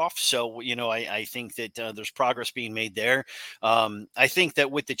Davidoff. So, I think that there's progress being made there. I think that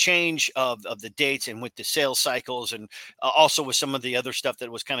with the change of the dates and with the sales cycles and also with some of the other stuff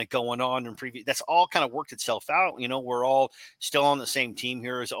that was kind of going on in previous, that's all kind of worked itself out. We're all still on the same team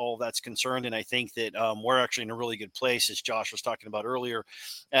here as all that's concerned. And I think that we're actually in a really good place, as Josh was talking about earlier,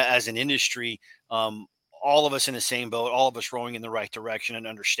 as an industry, all of us in the same boat, all of us rowing in the right direction and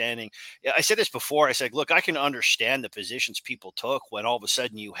understanding. I said this before. I said, look, I can understand the positions people took when all of a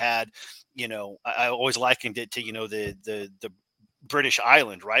sudden you had, I always likened it to, the British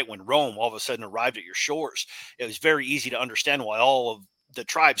island, right? When Rome all of a sudden arrived at your shores, it was very easy to understand why all of the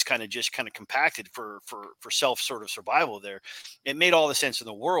tribes kind of compacted for self sort of survival there. It made all the sense in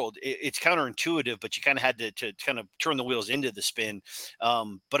the world. It's counterintuitive, but you kind of had to kind of turn the wheels into the spin.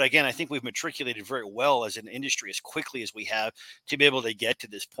 But again, I think we've matriculated very well as an industry as quickly as we have to be able to get to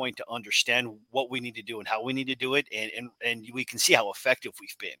this point to understand what we need to do and how we need to do it. And we can see how effective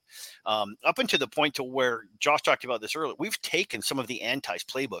we've been up until the point to where Josh talked about this earlier. We've taken some of the Anti's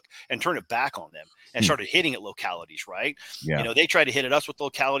playbook and turned it back on them and started hitting at localities, right? Yeah. They tried to hit at us with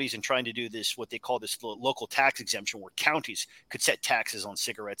localities and trying to do this, what they call this local tax exemption, where counties could set taxes on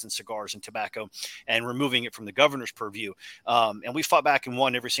cigarettes and cigars and tobacco and removing it from the governor's purview. And we fought back and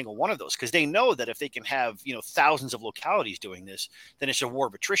won every single one of those because they know that if they can have, thousands of localities doing this, then it's a war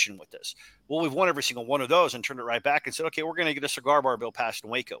of attrition with this. Well, we've won every single one of those and turned it right back and said, okay, we're going to get a cigar bar bill passed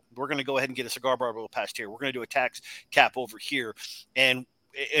in Waco. We're going to go ahead and get a cigar bar bill passed here. We're going to do a tax cap over here. And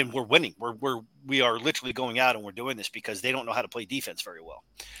we're winning. We are literally going out and we're doing this because they don't know how to play defense very well.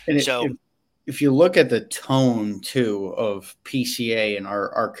 And so if you look at the tone too of PCA and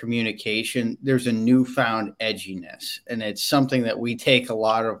our communication, there's a newfound edginess, and it's something that we take a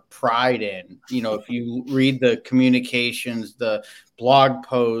lot of pride in. If you read the communications, the blog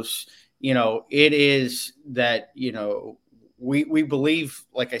posts, it is that, we believe,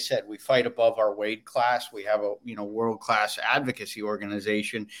 like I said, we fight above our weight class. We have a, world-class advocacy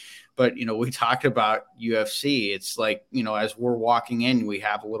organization, but, we talked about UFC. It's like, as we're walking in, we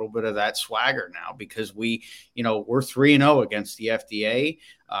have a little bit of that swagger now because we're 3-0 against the FDA.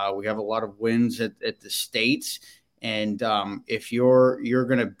 We have a lot of wins at the States. And if you're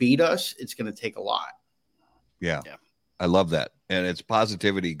going to beat us, it's going to take a lot. Yeah. I love that. And it's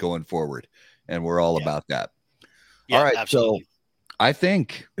positivity going forward. And we're all about that. Yeah, all right, absolutely. So I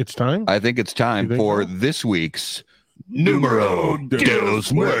think it's time. For this week's Numero de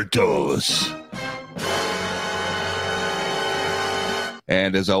los Muertos.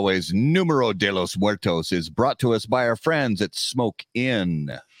 And as always, Numero de los Muertos is brought to us by our friends at Smoke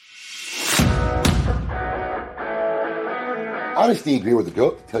Inn. I'm Steve Green with the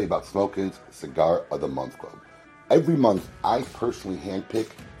GOAT to tell you about Smoke Inn's Cigar of the Month Club. Every month, I personally handpick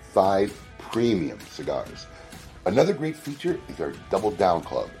 5 premium cigars. Another great feature is our Double Down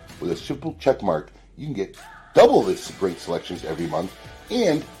Club. With a simple check mark, you can get double this great selections every month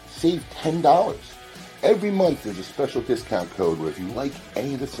and save $10. Every month, there's a special discount code where if you like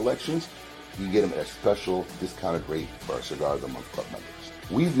any of the selections, you can get them at a special discounted rate for our Cigar of the Month Club members.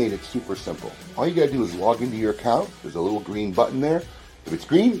 We've made it super simple. All you got to do is log into your account. There's a little green button there. If it's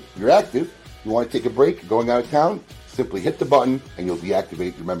green, you're active. You want to take a break, going out of town, simply hit the button and you'll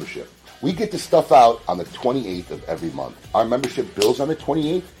deactivate your membership. We get the stuff out on the 28th of every month. Our membership bills on the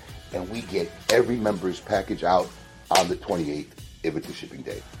 28th, and we get every member's package out on the 28th if it's a shipping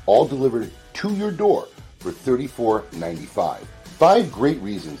day. All delivered to your door for $34.95. 5 great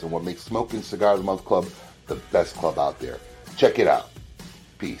reasons on what makes Smoking Cigar of the Month Club the best club out there. Check it out.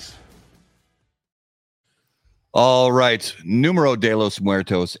 Peace. All right. Numero de los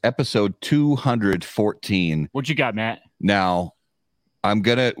Muertos, episode 214. What you got, Matt? Now, I'm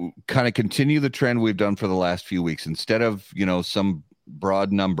going to kind of continue the trend we've done for the last few weeks. Instead of, some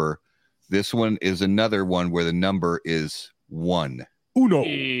broad number, This one is another one where the number is 1. Uno.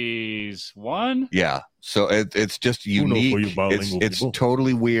 Jeez, 1? Yeah. So it's just unique. It's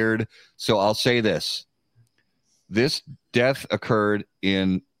totally weird. So I'll say this. This death occurred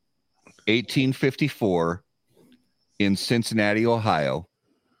in 1854 in Cincinnati, Ohio.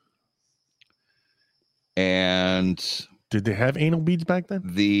 And did they have anal beads back then?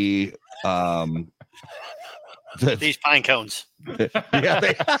 These pine cones. Yeah,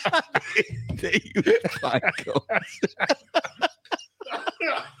 they use pine cones.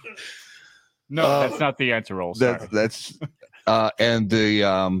 No, that's not the answer, Roll. That's and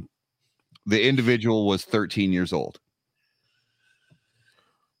the individual was 13 years old.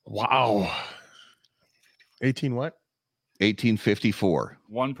 Wow. 18 what? 1854.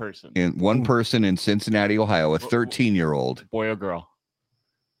 One person. One person in Cincinnati, Ohio, a 13-year-old. Boy or girl?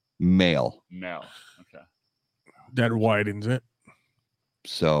 Male. Male. Okay. That widens it.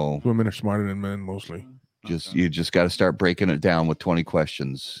 So women are smarter than men mostly. You just got to start breaking it down with 20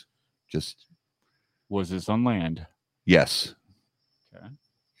 questions. Was this on land? Yes. Okay.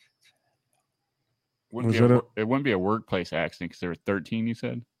 It wouldn't be a workplace accident because there were 13, you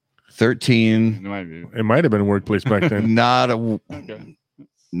said? 13. It might have been a workplace back then. Not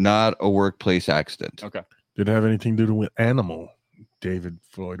a workplace accident. Okay. Did it have anything to do with animal? David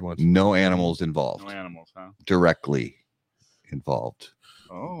Floyd wants. No animals involved. No animals, huh? Directly involved.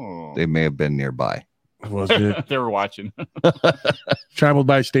 Oh. They may have been nearby. Was it? They were watching. Traveled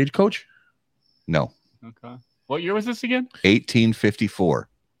by stagecoach? No. Okay. What year was this again? 1854.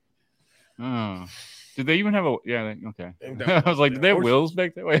 Oh. Did they even have a... Yeah, okay. I was like, did they have wheels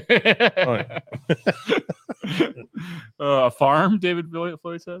back that way? A farm, David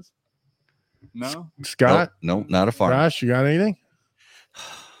Floyd says? No? Scott? No, not a farm. Josh, you got anything?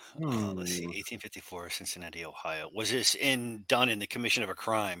 Let's see. 1854, Cincinnati, Ohio. Was this done in the commission of a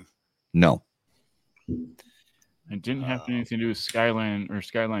crime? No. It didn't have anything to do with Skyline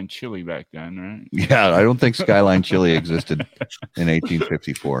Chili back then, right? Yeah, I don't think Skyline Chili existed in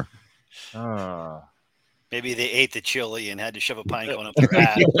 1854. Maybe they ate the chili and had to shove a pine cone up their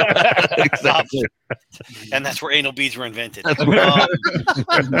ass. Exactly. And that's where anal beads were invented.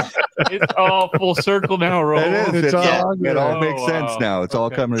 It's all full circle now, Ro. It all makes sense now. It's all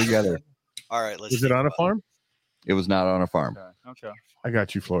coming together. All right, let's. Was it on a farm? It was not on a farm. Okay. I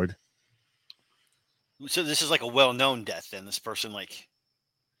got you, Floyd. So this is like a well-known death. Then this person,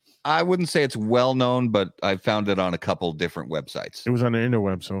 I wouldn't say it's well known, but I found it on a couple different websites. It was on the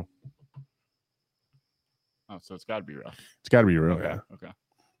interweb, so. Oh, so it's got to be real. It's got to be real, yeah. Okay.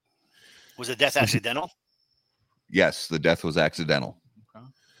 Was the death accidental? Yes, the death was accidental. Okay.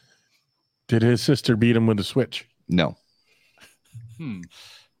 Did his sister beat him with a switch? No.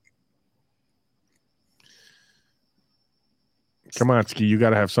 Come on, Ski. You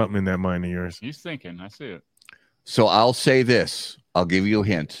got to have something in that mind of yours. He's thinking. I see it. So I'll say this. I'll give you a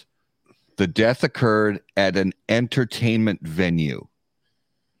hint. The death occurred at an entertainment venue.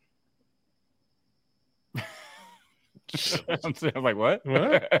 I'm like, what?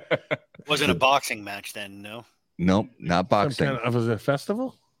 Wasn't a boxing match then, no? Nope, not boxing. Was it a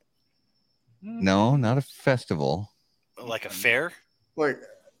festival? No, not a festival. Like a fair?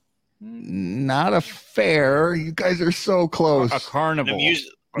 Not a fair. You guys are so close. A carnival.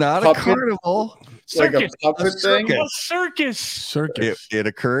 Not a carnival. Circus. Like a puppet thing? A circus. It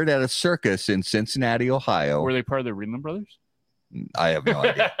occurred at a circus in Cincinnati, Ohio. Were they part of the Ringling Brothers? I have no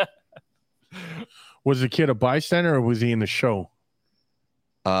idea. Was the kid a bystander or was he in the show?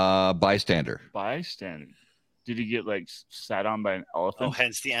 Bystander. Bystander. Did he get sat on by an elephant? Oh,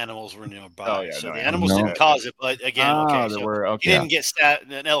 hence the animals were nearby. Oh, yeah, so the animals didn't cause it, but again, he didn't get sat.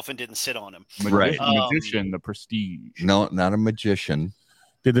 An elephant didn't sit on him. Right. Magician, the prestige. No, not a magician.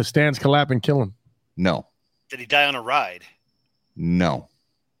 Did the stands collapse and kill him? No. Did he die on a ride? No.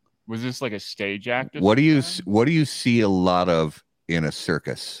 Was this like a stage act? What do you see a lot of in a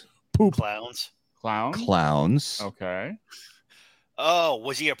circus? Poop. Clowns. Clowns. Okay. Oh,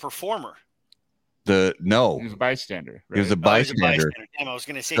 was he a performer? No. He was a bystander. Right? He was a bystander. Damn, I was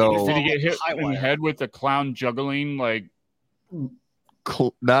going to say. So, did he get hit in the head with the clown juggling?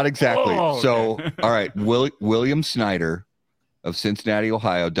 Not exactly. Oh, okay. So, all right. William Snyder of Cincinnati,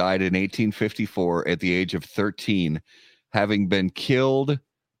 Ohio, died in 1854 at the age of 13, having been killed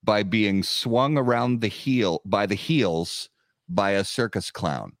by being swung around the heels by a circus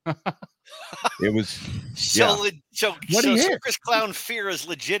clown. It was so circus clown fear is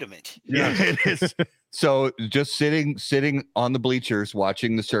legitimate. Yeah, it is. So just sitting on the bleachers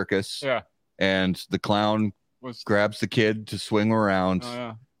watching the circus. Yeah, and the clown grabs the kid to swing around,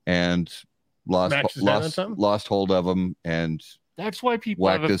 and lost hold of him, and That's why people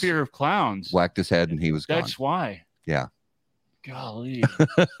have a fear of clowns. Whacked his head and he was gone. That's why. Yeah. Golly.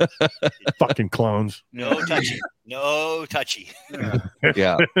 Fucking clowns. No touchy. No touchy.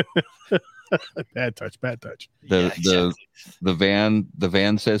 Yeah. Bad touch. The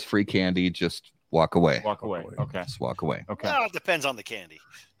van says free candy. Just walk away. Walk away. Okay. Just walk away. Okay. Well, it depends on the candy.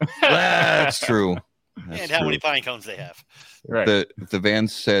 That's true. And how many pine cones they have. Right. If the van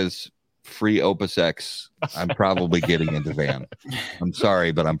says free Opus X, I'm probably getting into van. I'm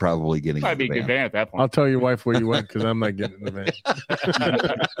sorry, but I'm probably getting Might into be a good van at that point. I'll tell your wife where you went because I'm not getting in the van.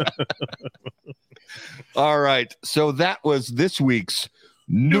 All right. So that was this week's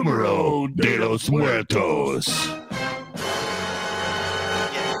Numero de los Muertos.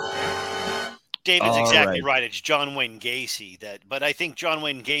 David's exactly right. It's John Wayne Gacy but I think John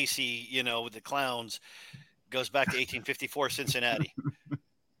Wayne Gacy, with the clowns, goes back to 1854 Cincinnati.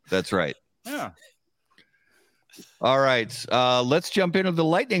 That's right. Yeah. All right. Let's jump into the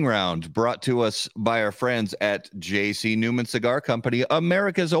lightning round, brought to us by our friends at J.C. Newman Cigar Company,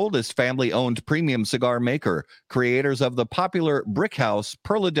 America's oldest family-owned premium cigar maker, creators of the popular Brick House,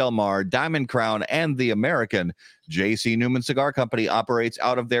 Perla Del Mar, Diamond Crown, and the American. J.C. Newman Cigar Company operates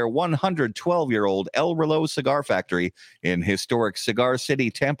out of their 112-year-old El Reloj Cigar Factory in historic Cigar City,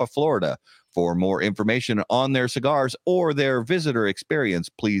 Tampa, Florida. For more information on their cigars or their visitor experience,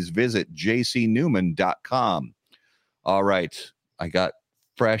 please visit jcnewman.com. All right. I got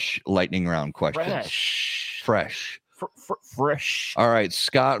fresh lightning round questions. Fresh. All right,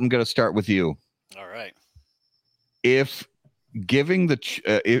 Scott, I'm going to start with you. All right. If given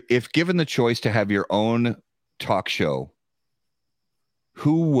the choice to have your own talk show,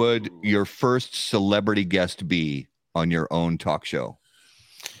 who would your first celebrity guest be on your own talk show?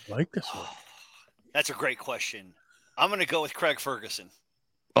 I like this one. That's a great question. I'm going to go with Craig Ferguson.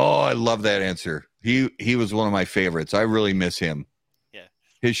 Oh, I love that answer. He was one of my favorites. I really miss him. Yeah.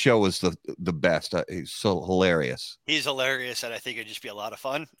 His show was the best. He's so hilarious. He's hilarious, and I think it'd just be a lot of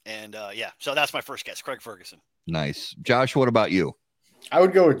fun. And so that's my first guess, Craig Ferguson. Nice. Josh, what about you? I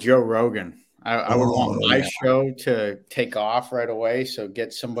would go with Joe Rogan. I would want my show to take off right away. So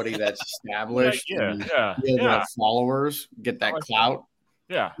get somebody that's established, followers, get that clout.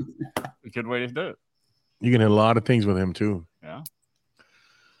 Yeah, a good way to do it. You can hit a lot of things with him too. Yeah.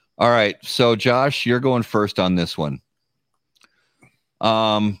 All right, so Josh, you're going first on this one.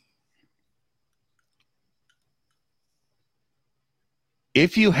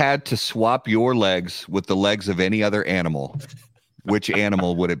 If you had to swap your legs with the legs of any other animal, which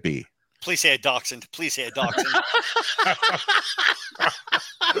animal would it be? Please say a dachshund. Please say a dachshund.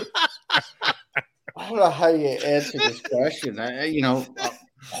 I don't know how you answer this question.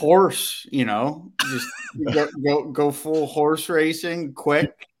 Horse, just go full horse racing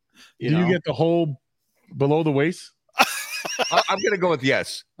quick. Do you get the whole below the waist? I'm going to go with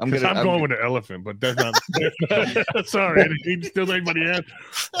yes. I'm going with the elephant, but that's not. Sorry, I still anybody else.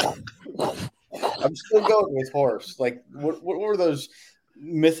 I'm still going with horse. Like, what were those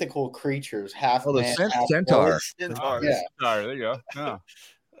mythical creatures? Centaur. Centaur. Yeah. There you go. Yeah.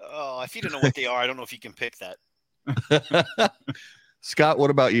 Oh, if you don't know what they are, I don't know if you can pick that. Scott,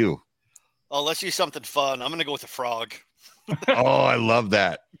 what about you? Oh, let's do something fun. I'm going to go with a frog. Oh, I love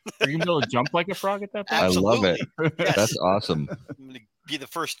that. Are you going to be able to jump like a frog at that point? Absolutely. I love it. Yes. That's awesome. I'm going to be the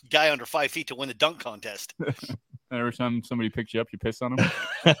first guy under 5 feet to win the dunk contest. Every time somebody picks you up, you piss on them?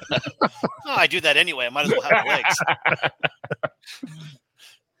 I do that anyway. I might as well have legs.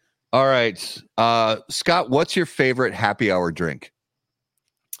 All right. Scott, what's your favorite happy hour drink?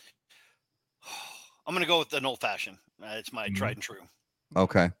 I'm going to go with an old-fashioned. It's my tried and true.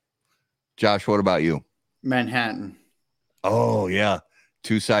 Okay. Josh, what about you? Manhattan. Oh, yeah.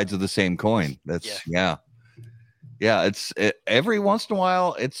 Two sides of the same coin. That's, yeah. It's every once in a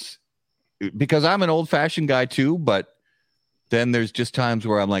while, it's because I'm an old-fashioned guy too, but then there's just times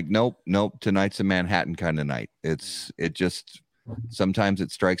where I'm like, nope, tonight's a Manhattan kind of night. Sometimes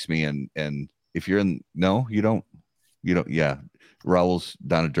it strikes me, and if you're you don't. Yeah. Raul's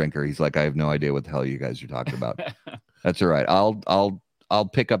not a drinker. He's like, I have no idea what the hell you guys are talking about. That's all right. I'll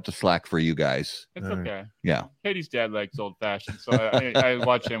pick up the slack for you guys. It's okay. Yeah. Katie's dad likes old fashioned, so I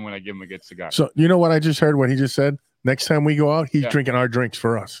watch him when I give him a good cigar. So you know what I just heard? What he just said. Next time we go out, he's drinking our drinks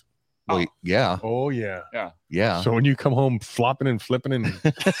for us. Well, yeah. Oh yeah. Yeah. So when you come home flopping and flipping and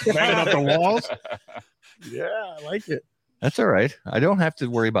banging up the walls, I like it. That's all right. I don't have to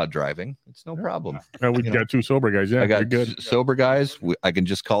worry about driving. It's no problem. We got two sober guys. Yeah, I got good sober guys. I can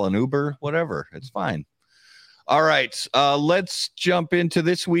just call an Uber, whatever. It's fine. All right. Let's jump into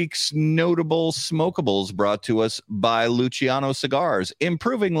this week's notable smokables brought to us by Luciano Cigars.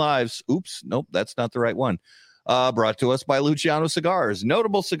 Improving lives. Oops. Nope. That's not the right one. brought to us by Luciano Cigars.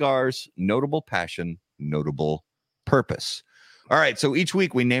 Notable cigars, notable passion, notable purpose. All right, so each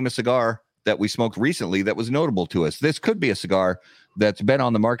week we name a cigar that we smoked recently that was notable to us. This could be a cigar that's been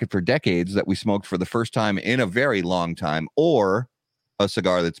on the market for decades that we smoked for the first time in a very long time, or a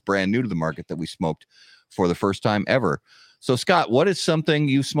cigar that's brand new to the market that we smoked for the first time ever. So, Scott, what is something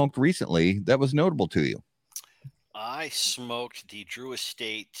you smoked recently that was notable to you? I smoked the Drew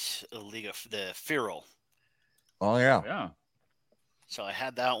Estate Liga, the Feral. Oh, yeah. So I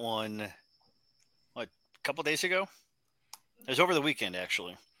had that one a couple days ago. It was over the weekend,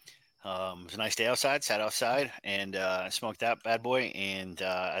 actually. It was a nice day outside, sat outside, and I smoked that bad boy. And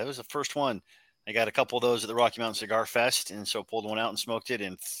it was the first one. I got a couple of those at the Rocky Mountain Cigar Fest, and so pulled one out and smoked it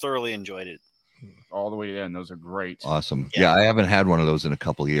and thoroughly enjoyed it. All the way in. Those are great. Awesome. Yeah, I haven't had one of those in a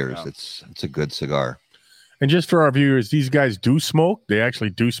couple of years. Yeah. It's a good cigar. And just for our viewers, these guys do smoke. They actually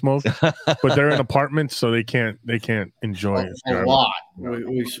do smoke, but they're in apartments, so they can't enjoy it. A lot.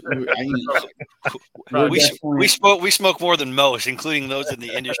 We smoke more than most, including those in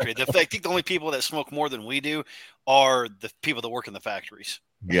the industry. I think the only people that smoke more than we do are the people that work in the factories.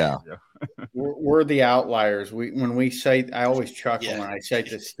 Yeah. We're the outliers. When we cite, I always chuckle when I cite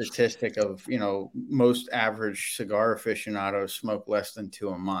the statistic of, most average cigar aficionados smoke less than 2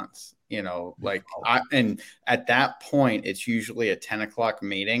 a month. And at that point, it's usually a 10 o'clock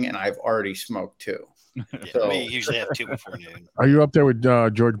meeting, and I've already smoked 2. So we usually have 2 before noon. Are you up there with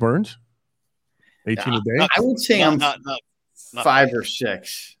George Burns? 18 a day? I would say I'm not 5 or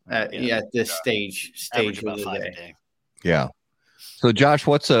 6 at this stage of the day. Yeah. So, Josh,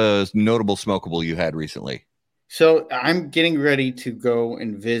 what's a notable smokable you had recently? So I'm getting ready to go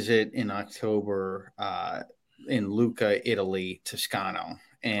and visit in October in Lucca, Italy, Toscano.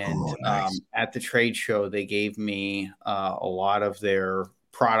 And nice. At the trade show, they gave me a lot of their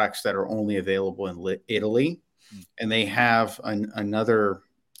products that are only available in Italy. And they have another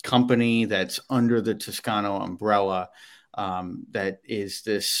company that's under the Toscano umbrella that is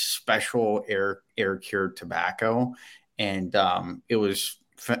this special air-cured tobacco. And it was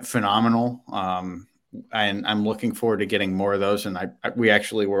phenomenal. And I'm looking forward to getting more of those. And we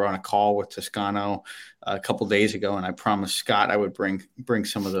actually were on a call with Toscano a couple days ago, and I promised Scott I would bring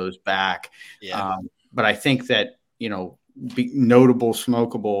some of those back. Yeah. But I think that, notable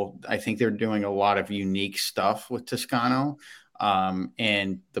smokable, I think they're doing a lot of unique stuff with Toscano.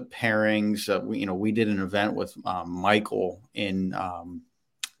 And the pairings, we did an event with Michael in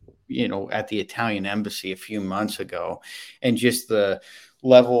at the Italian embassy a few months ago, and just the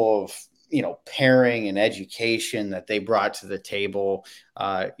level of, pairing and education that they brought to the table.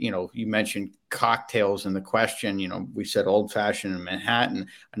 You mentioned cocktails in the question. We said old fashioned in Manhattan.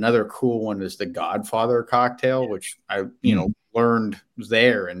 Another cool one is the Godfather cocktail, which I, learned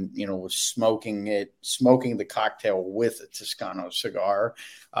there and, was smoking the cocktail with a Toscano cigar.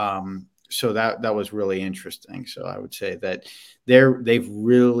 So that was really interesting. So I would say that they've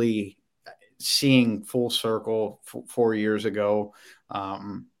really seeing full circle 4 years ago,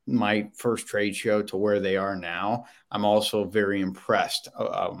 my first trade show to where they are now. I'm also very impressed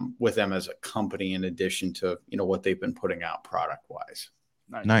with them as a company, in addition to, what they've been putting out product wise.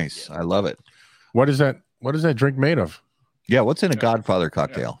 Nice. I love it. What is that drink made of? Yeah. What's in a Godfather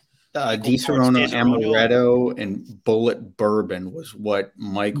cocktail? Di Serono Amaretto and Bullet Bourbon was what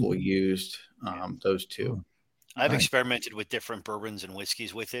Michael used. Those two. I've experimented with different bourbons and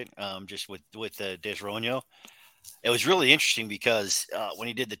whiskeys with it, just with the Di Serono. It was really interesting because when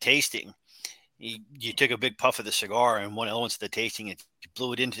he did the tasting, you took a big puff of the cigar, and one element of the tasting, you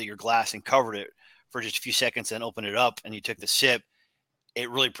blew it into your glass and covered it for just a few seconds, then opened it up, and you took the sip. It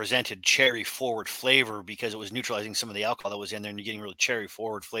really presented cherry forward flavor because it was neutralizing some of the alcohol that was in there, and you're getting really cherry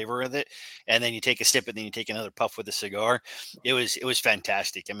forward flavor of it. And then you take a sip, and then you take another puff with the cigar. It was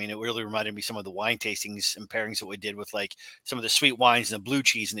fantastic. I mean, it really reminded me some of the wine tastings and pairings that we did with like some of the sweet wines and the blue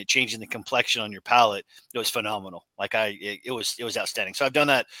cheese, and it changing the complexion on your palate. It was phenomenal. It was outstanding. So I've done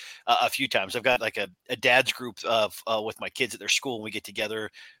that a few times. I've got like a dad's group of with my kids at their school, and we get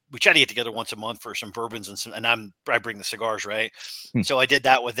together. We try to get together once a month for some bourbons and I bring the cigars, right? So I did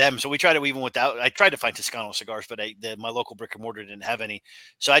that with them. So we tried to, even without, I tried to find Toscano cigars, but my local brick and mortar didn't have any.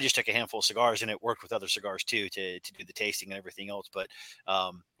 So I just took a handful of cigars, and it worked with other cigars too, to do the tasting and everything else. But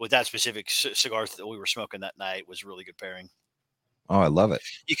with that specific cigars that we were smoking that night was a really good pairing. Oh, I love it.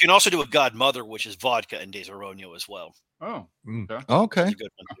 You can also do a Godmother, which is vodka and Di Serono as well. Oh, okay. That's a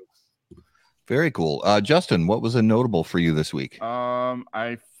good one too. Very cool. Justin, what was a notable for you this week?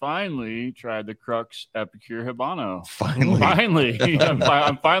 I finally tried the Crux Epicure Habano. Finally.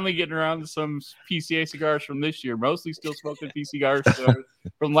 I'm finally getting around to some PCA cigars from this year. Mostly still smoking PC cigars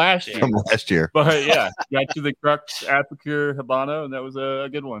from last year. From last year. But yeah, got to the Crux Epicure Habano, and that was a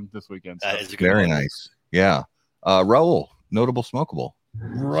good one this weekend. So. That is a good Very one. nice. Yeah. Raul, notable smokable.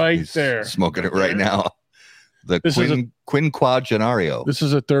 He's there. Smoking it right now. The Quinquagenario. This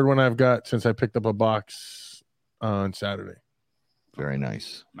is the third one I've got since I picked up a box on Saturday. Very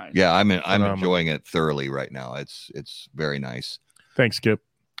nice. Yeah, I'm enjoying it thoroughly right now. It's very nice. Thanks, Skip.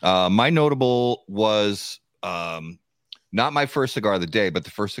 My notable was not my first cigar of the day, but the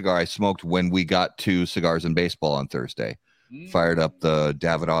first cigar I smoked when we got to Cigars and Baseball on Thursday. Fired up the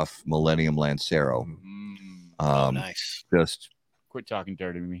Davidoff Millennium Lancero. Nice. Just quit talking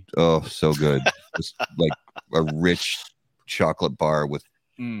dirty to me. Oh, so good. Just like a rich chocolate bar with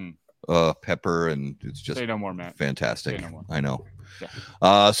pepper, and it's just say no more, Matt. Fantastic. Say no more. I know.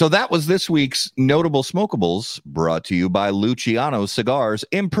 Yeah. So that was this week's Notable Smokables, brought to you by Luciano Cigars,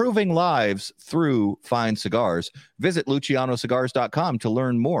 improving lives through fine cigars. Visit lucianocigars.com to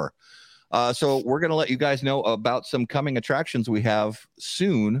learn more. So we're going to let you guys know about some coming attractions we have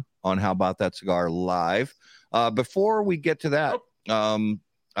soon on How About That Cigar Live. Before we get to that, I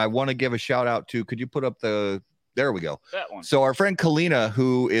want to give a shout out to, could you put up there we go. That one. So our friend Kalina,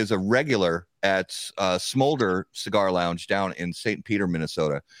 who is a regular at Smolder Cigar Lounge down in St. Peter,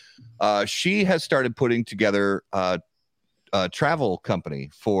 Minnesota, she has started putting together a travel company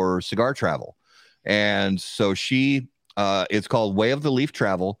for cigar travel. And so it's called Way of the Leaf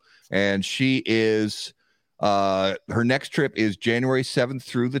Travel. And she is, her next trip is January 7th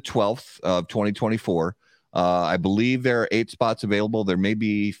through the 12th of 2024. I believe there are 8 spots available. There may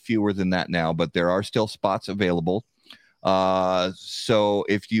be fewer than that now, but there are still spots available. So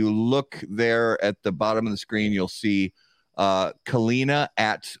if you look there at the bottom of the screen, you'll see Kalina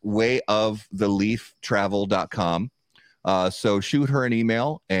at wayoftheleaftravel.com. So shoot her an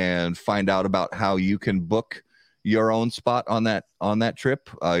email and find out about how you can book your own spot on that trip.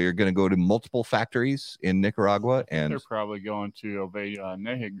 You're going to go to multiple factories in Nicaragua, and they're probably going to Oveja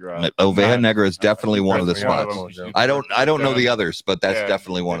Negra. Oveja Negra is definitely one of the spots. I don't know the others, but that's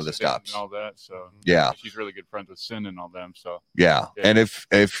definitely one of the stops. And all that, so yeah, she's really good friends with Sin and all them. So yeah. And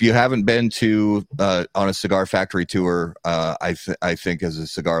if you haven't been to on a cigar factory tour, I think as a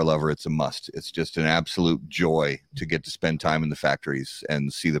cigar lover, it's a must. It's just an absolute joy to get to spend time in the factories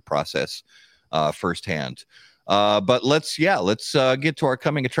and see the process firsthand. But let's get to our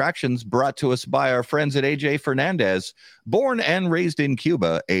coming attractions, brought to us by our friends at AJ Fernandez. Born and raised in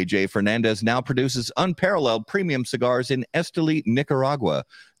Cuba, AJ Fernandez now produces unparalleled premium cigars in Esteli, Nicaragua.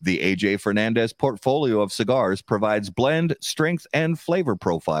 The AJ Fernandez portfolio of cigars provides blend, strength, and flavor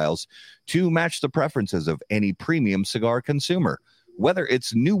profiles to match the preferences of any premium cigar consumer. Whether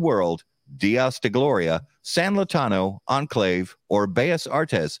it's New World, Dias de Gloria, San Lotano, Enclave, or Bellas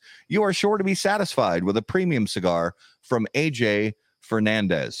Artes, you are sure to be satisfied with a premium cigar from AJ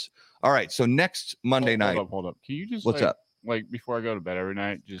Fernandez. All right, so next Monday night. Hold up. Can you just what's up? Like before I go to bed every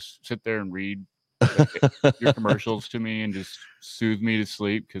night, just sit there and read your commercials to me and just soothe me to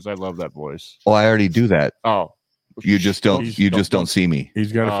sleep, because I love that voice. Oh, I already do that. Oh. You just don't see me.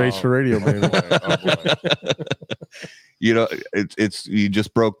 He's got a face for radio, baby. Oh boy. You know, it's you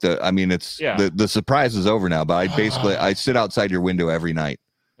just broke the surprise is over now, but I sit outside your window every night.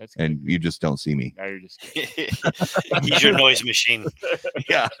 And you just don't see me. Now you're just he's your noise machine.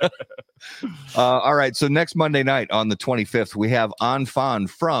 Yeah. All right. So next Monday night on the 25th, we have Anfan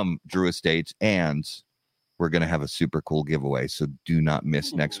from Drew Estates, and we're going to have a super cool giveaway. So do not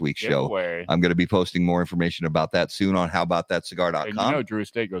miss next week's show. I'm going to be posting more information about that soon on howaboutthatcigar.com. And you know Drew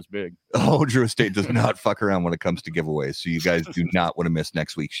Estate goes big. Oh, Drew Estate does not fuck around when it comes to giveaways. So you guys do not want to miss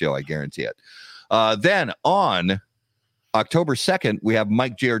next week's show. I guarantee it. Then on October 2nd, we have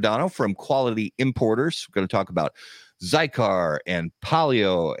Mike Giordano from Quality Importers. We're going to talk about Zycar and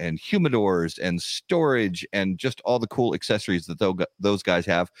Palio and humidors and storage and just all the cool accessories that those guys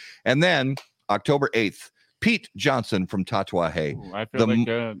have. And then October 8th, Pete Johnson from Tatuaje. I feel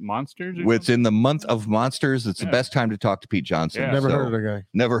like Monsters. It's in the month of Monsters. It's the best time to talk to Pete Johnson. Never heard of the guy.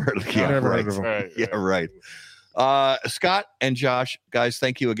 Never heard of the guy. Never heard of him. Right. Scott and Josh, guys,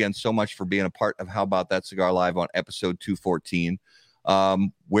 thank you again so much for being a part of How About That Cigar Live on episode 214.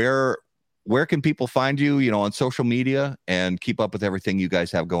 Where can people find you, on social media, and keep up with everything you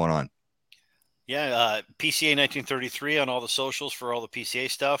guys have going on? Yeah, PCA 1933 on all the socials for all the PCA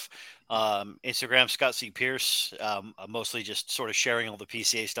stuff. Instagram, Scott C. Pearce. I'm mostly just sort of sharing all the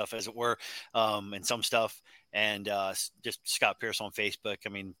PCA stuff, as it were, and some stuff. And just Scott Pearce on Facebook. I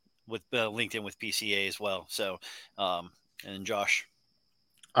mean, with LinkedIn with PCA as well. So, and Josh.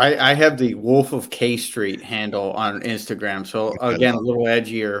 I have the Wolf of K Street handle on Instagram. So again, a little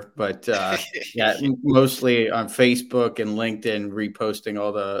edgier, but yeah, mostly on Facebook and LinkedIn, reposting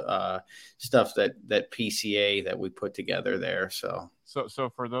all the stuff that PCA that we put together there. So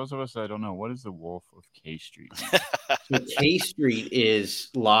for those of us that don't know, what is the Wolf of K Street? So K Street is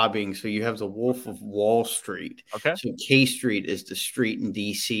lobbying. So you have the Wolf of Wall Street. Okay. So K Street is the street in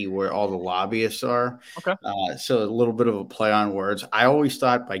DC where all the lobbyists are. Okay. So a little bit of a play on words. I always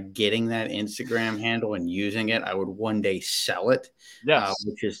thought by getting that Instagram handle and using it, I would one day sell it. Yes.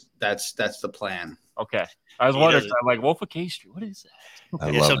 That's the plan. Okay. I was wondering, like, Wolf of K Street, what is that?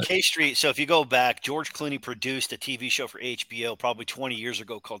 So K Street. So if you go back, George Clooney produced a TV show for HBO probably 20 years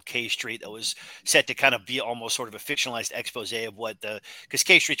ago called K Street that was set to kind of be almost sort of a fictionalized expose of what because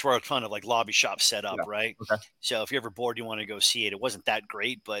K Street's where a ton of like lobby shops set up, right? Okay. So if you're ever bored, you want to go see it. It wasn't that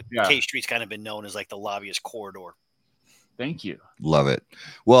great, but K Street's kind of been known as like the lobbyist corridor. Thank you. Love it.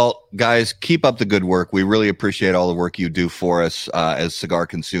 Well, guys, keep up the good work. We really appreciate all the work you do for us as cigar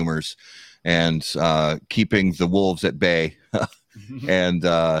consumers and keeping the wolves at bay. And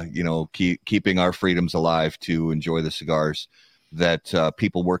keeping our freedoms alive to enjoy the cigars that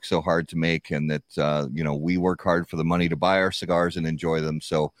people work so hard to make, and that we work hard for the money to buy our cigars and enjoy them.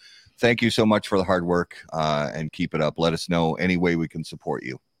 So thank you so much for the hard work, and keep it up. Let us know any way we can support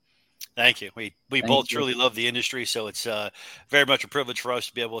you. Thank you. We both truly love the industry, so it's very much a privilege for us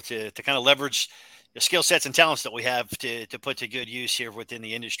to be able to kind of leverage the skill sets and talents that we have to put to good use here within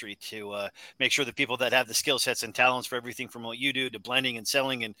the industry to make sure that people that have the skill sets and talents for everything from what you do to blending and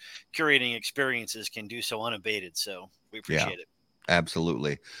selling and curating experiences can do so unabated. So we appreciate it.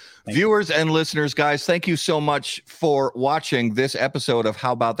 Absolutely. Viewers and listeners, guys, thank you so much for watching this episode of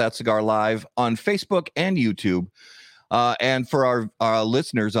How About That Cigar Live on Facebook and YouTube. And for our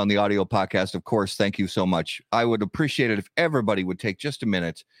listeners on the audio podcast, of course, thank you so much. I would appreciate it if everybody would take just a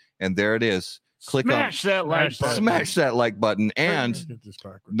minute, and there it is. Smash that like button, and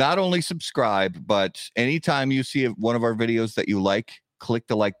not only subscribe, but anytime you see one of our videos that you like, click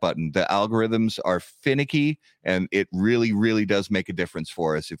the like button. The algorithms are finicky, and it really, really does make a difference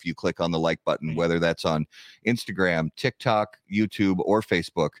for us if you click on the like button, whether that's on Instagram, TikTok, YouTube, or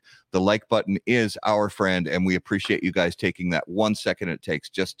Facebook. The like button is our friend, and we appreciate you guys taking that 1 second it takes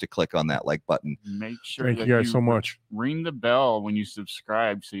just to click on that like button. Make sure Thank you guys so much. Ring the bell when you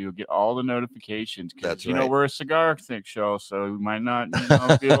subscribe so you'll get all the notifications. That's right. We're a cigar thick show, so we might not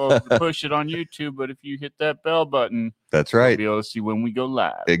be able to push it on YouTube, but if you hit that bell button, that's right, you'll be able to see when we go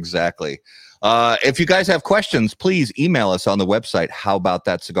live. Exactly. If you guys have questions, please email us on the website,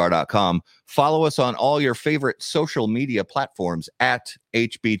 howaboutthatcigar.com. Follow us on all your favorite social media platforms at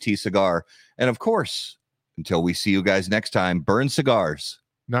HBT Cigar. And of course, until we see you guys next time, burn cigars,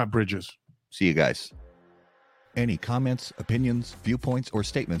 not bridges. See you guys. Any comments, opinions, viewpoints, or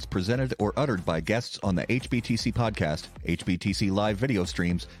statements presented or uttered by guests on the HBTC podcast, HBTC live video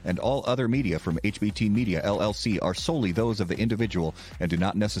streams, and all other media from HBT Media LLC are solely those of the individual and do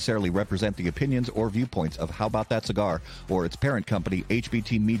not necessarily represent the opinions or viewpoints of How About That Cigar or its parent company,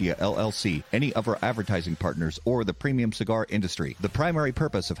 HBT Media LLC, any of our advertising partners, or the premium cigar industry. The primary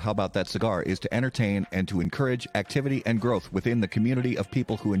purpose of How About That Cigar is to entertain and to encourage activity and growth within the community of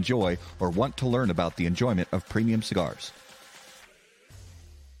people who enjoy or want to learn about the enjoyment of premium cigars.